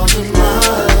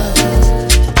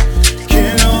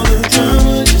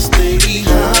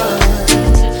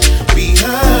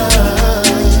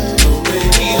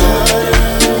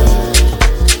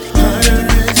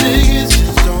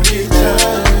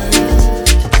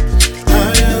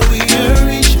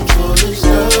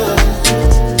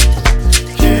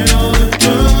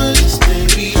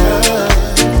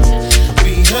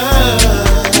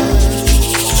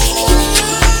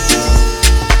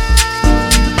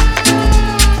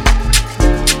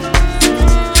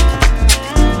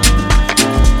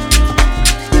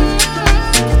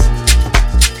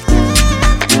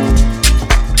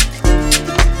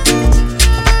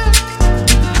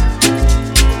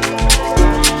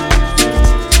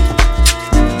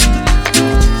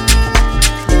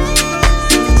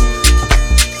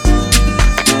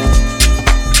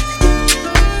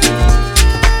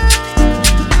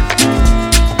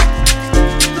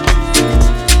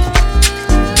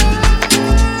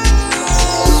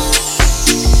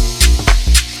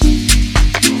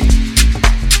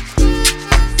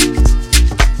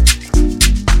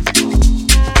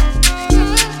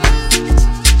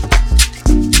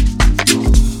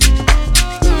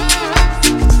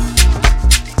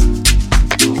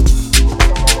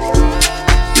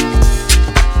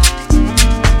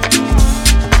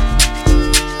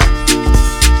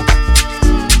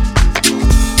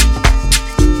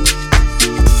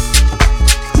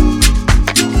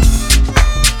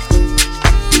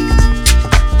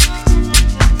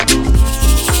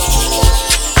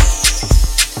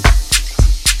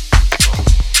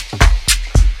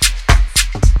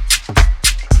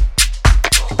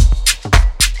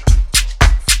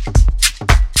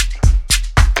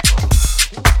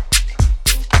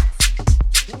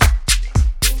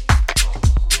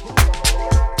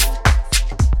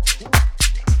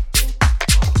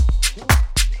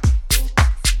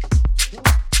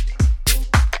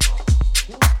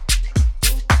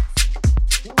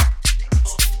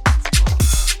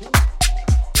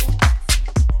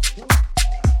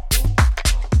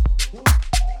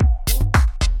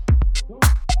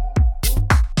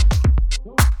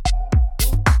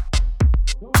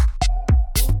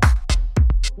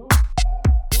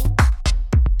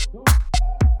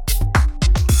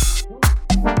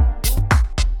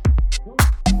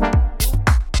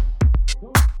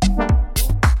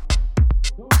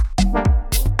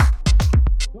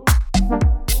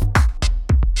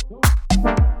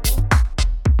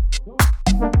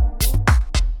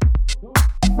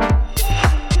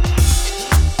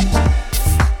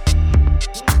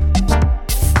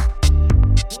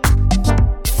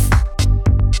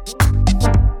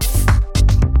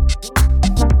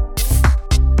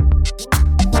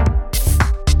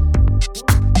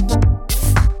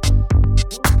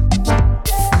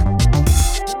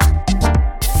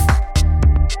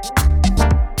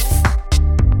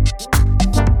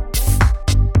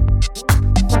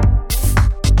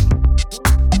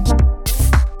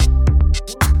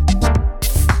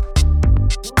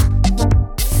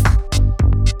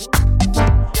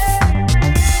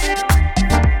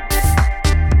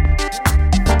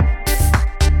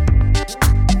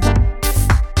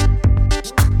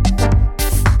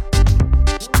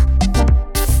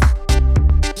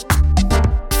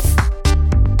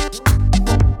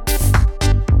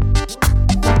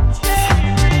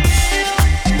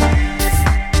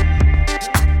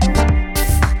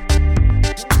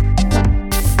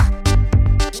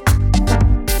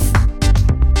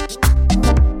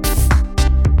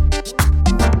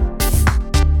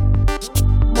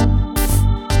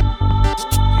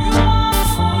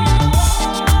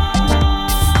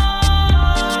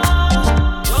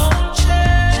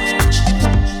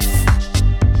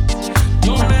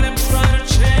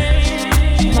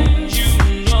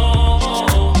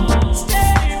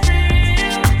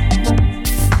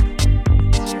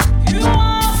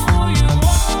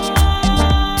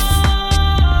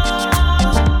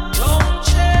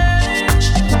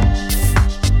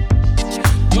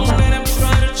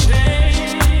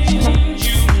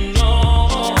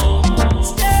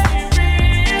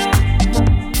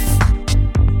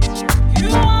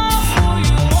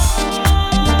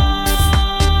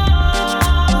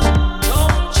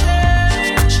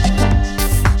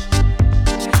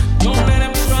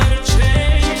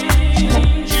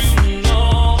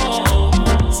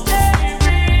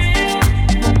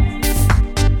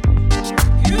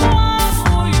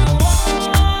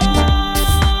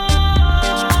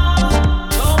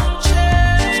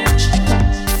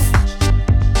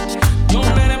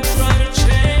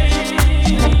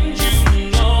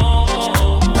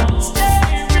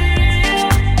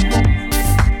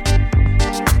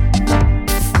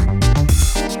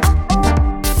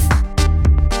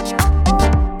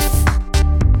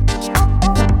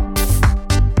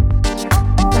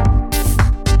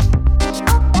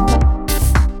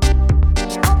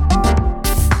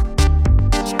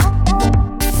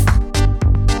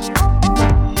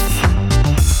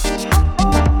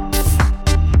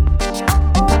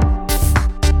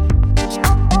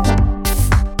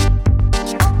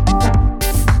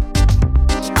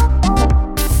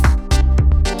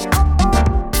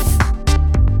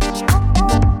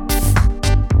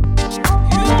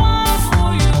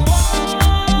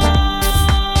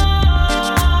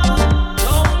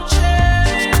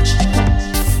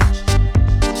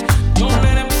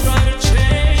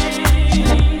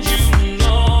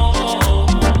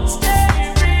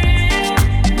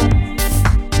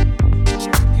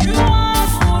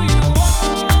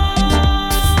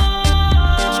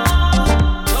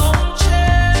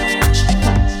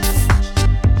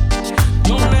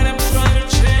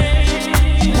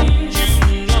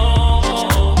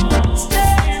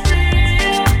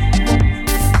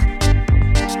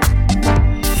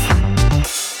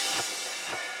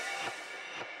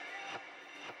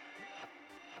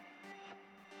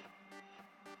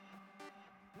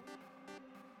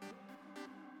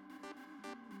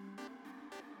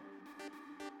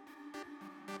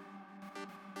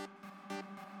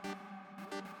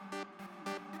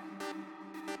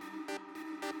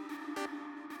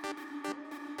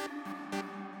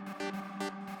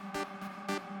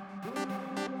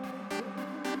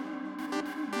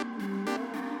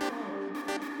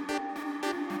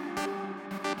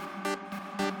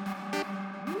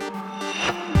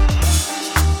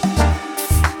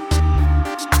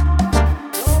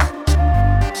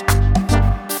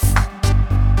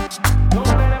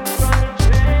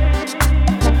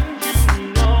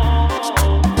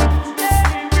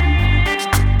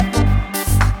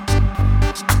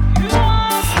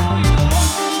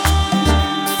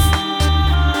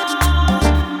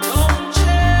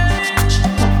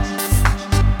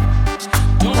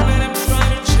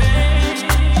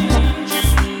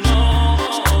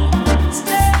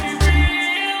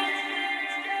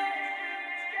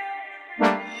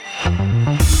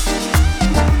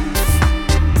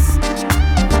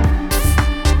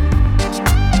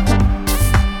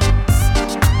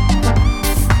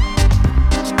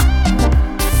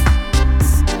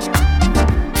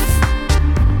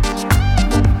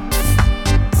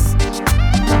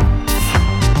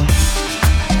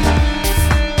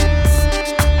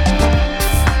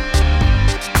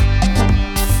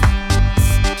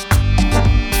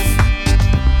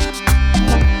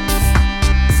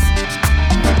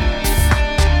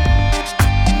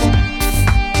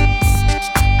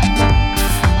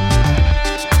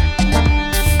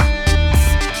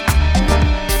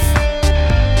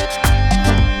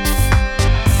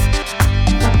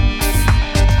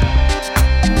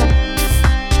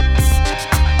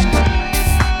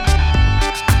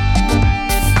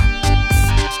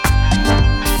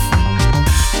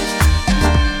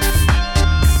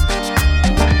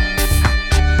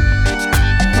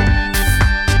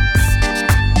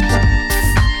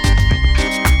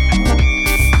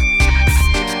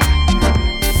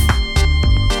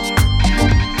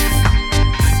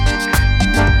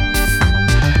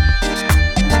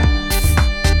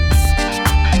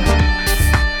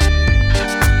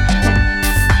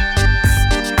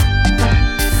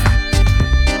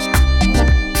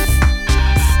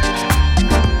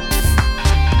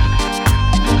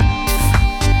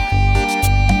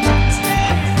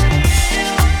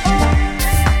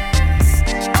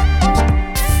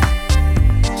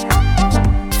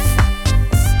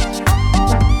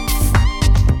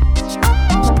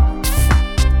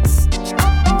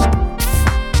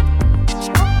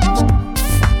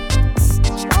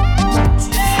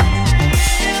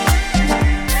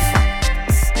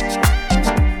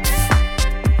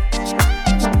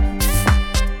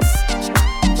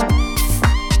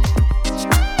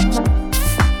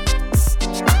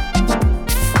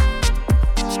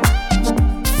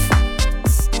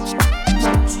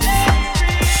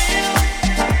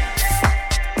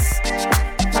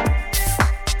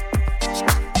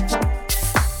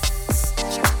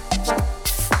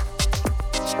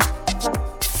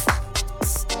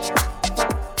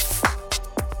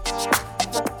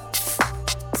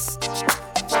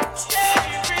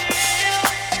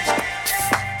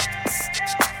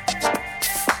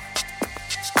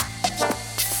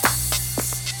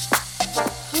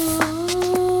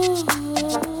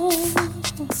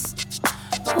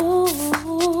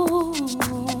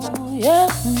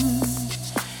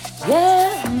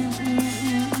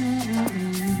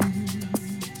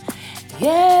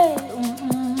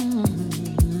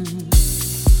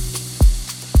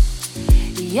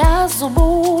Yazi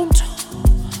ubuntu,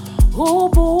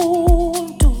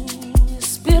 ubuntu,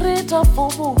 spirit of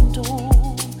ubuntu,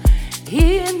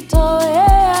 into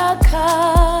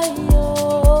eyakhayo.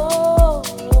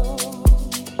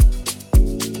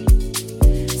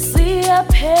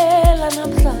 Siyaphela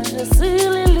namhlanje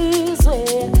sililizwe,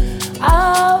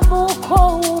 abukho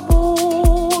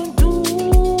ubuntu,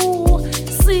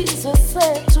 sizwe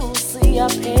sethu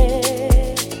siyaphela.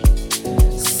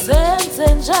 Senze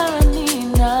njani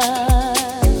na?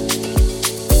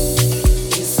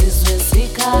 Isizwe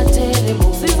sikhathele,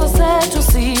 sizwe sethu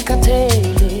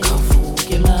sikhathele.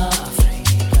 Kavuke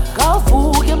ma-Afrika,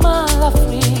 kavuke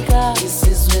ma-Afrika.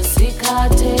 Isizwe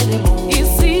sikhathele,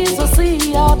 isizwe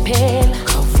siyaphela.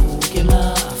 Kavuke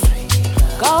ma-Afrika,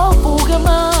 kavuke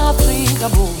ma-Afrika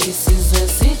bo. Isizwe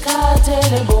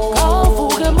sikhathele bo.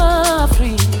 Kavuke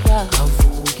ma-Afrika,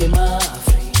 kavuke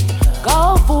ma-Afrika,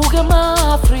 kavuke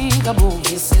ma-Afrika bo.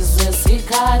 Isizwe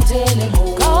sikhathele bo.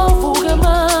 Kavuke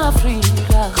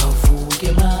ma-Afrika, kavuke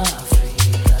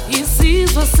ma-Afrika.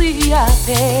 Isizwe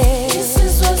siyaphela,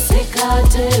 isizwe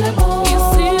sikhathele bo.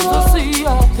 Isizwe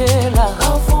siyaphela.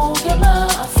 Kavuke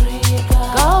ma-Afrika,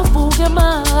 kavuke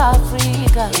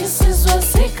ma-Afrika. Isizwe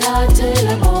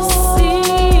sikhathele bo.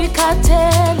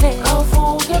 Sikhathele.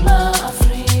 Kavuke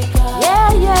ma-Afrika. Yeah,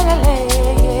 yeah, yeah,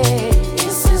 yeah.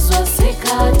 Isizwe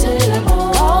sikhathele bo.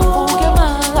 Kavuke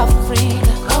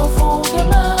ma-Afrika, kavuke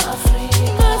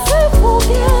ma-Afrika.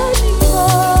 Masivukeni bo.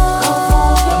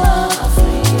 Kavuke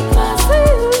ma-Afrika.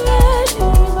 Masileni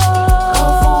bo.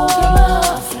 Kavuke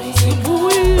ma-Afrika.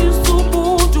 Sibuyise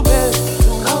ubuntu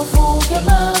bethu. Kavuke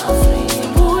ma-Afrika.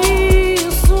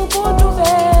 Sibuyise ubuntu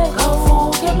bethu.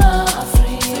 Kavuke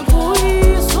ma-Afrika.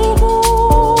 Sibuyise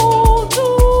ubuntu.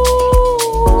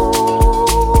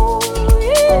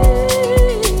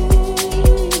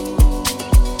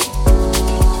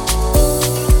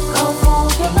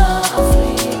 Kavuke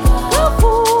ma-Afrika,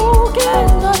 kavuke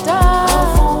ndoda.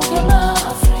 Kavuke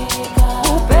ma-Afrika,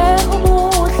 ubheka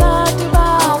ubuhlali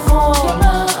bakho. Kavuke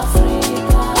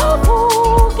ma-Afrika,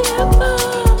 kavuke mama.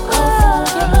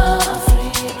 Kavuke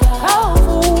ma-Afrika,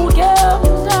 kavuke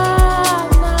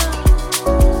mntana.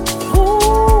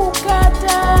 Vuka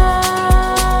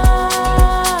tata.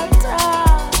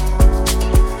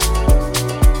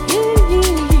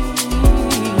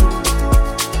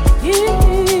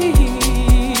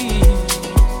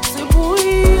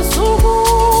 Sibuyise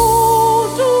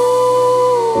ubuntu.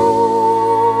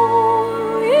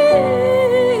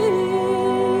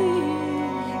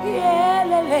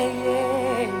 Yelele.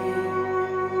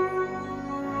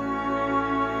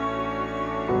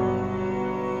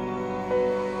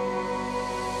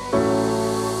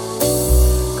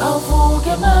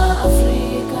 Kavuke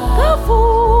ma-Afrika,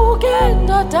 kavuke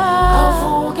ndoda.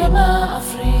 Kavuke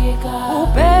ma-Afrika,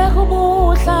 ubheka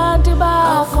ubuhlali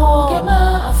bakho. Kavuke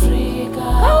ma-Afrika,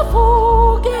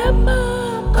 kavuke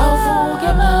mama.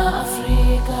 Kavuke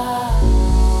ma-Afrika.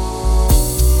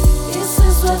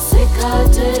 Isizwe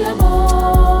sikhathele bo.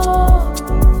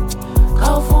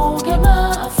 Kavuke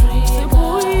ma-Afrika,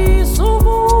 sibuyise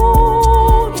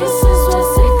ubuntu. Isizwe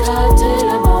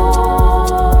sikhathele bo.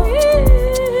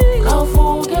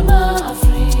 Kavuke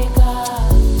ma-Afrika.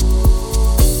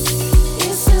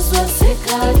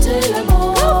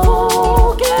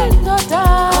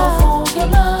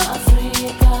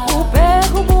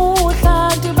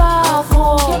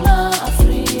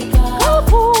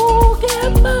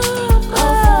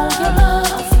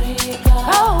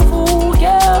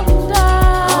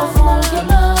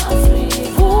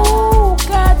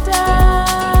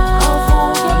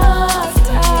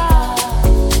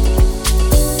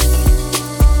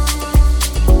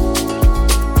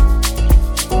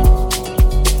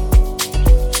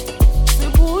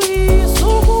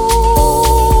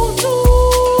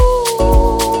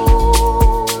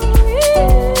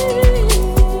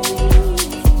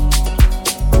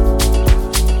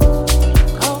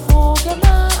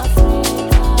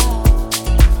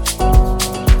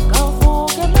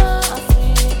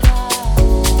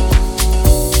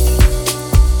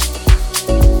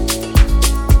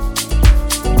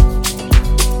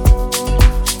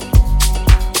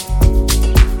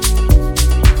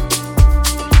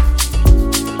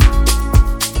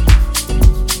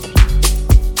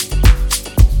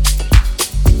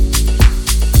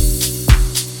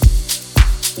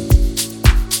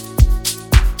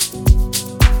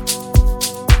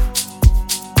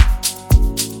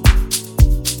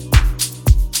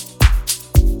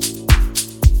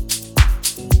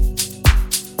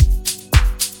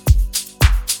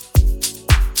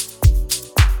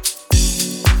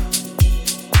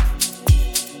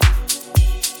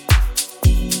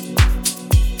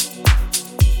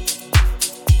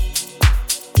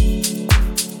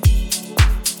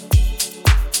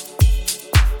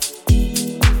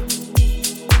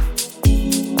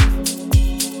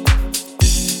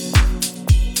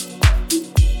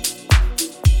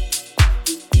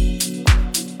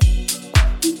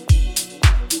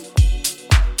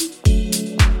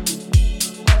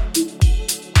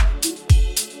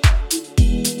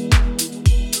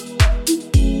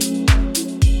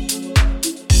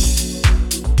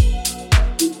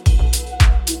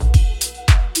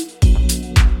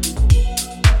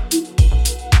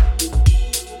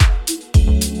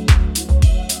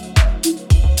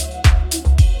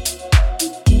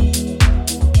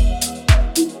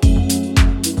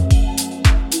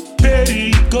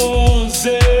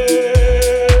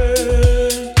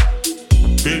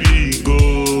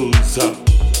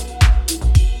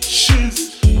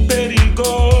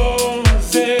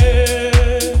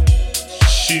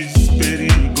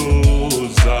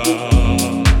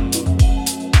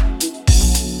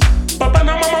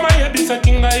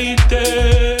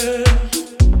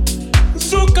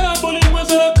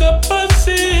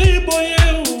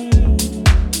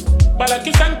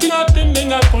 balakisa ntina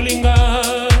tendenga kolinga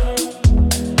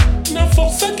na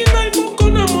forsaki ngai moko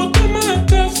na moto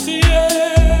makasi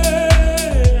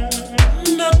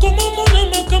nakomamona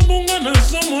makambo nga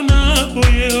nazomona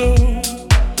boye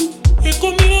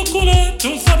ekomi lokola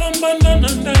tosala mbanda na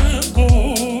ndako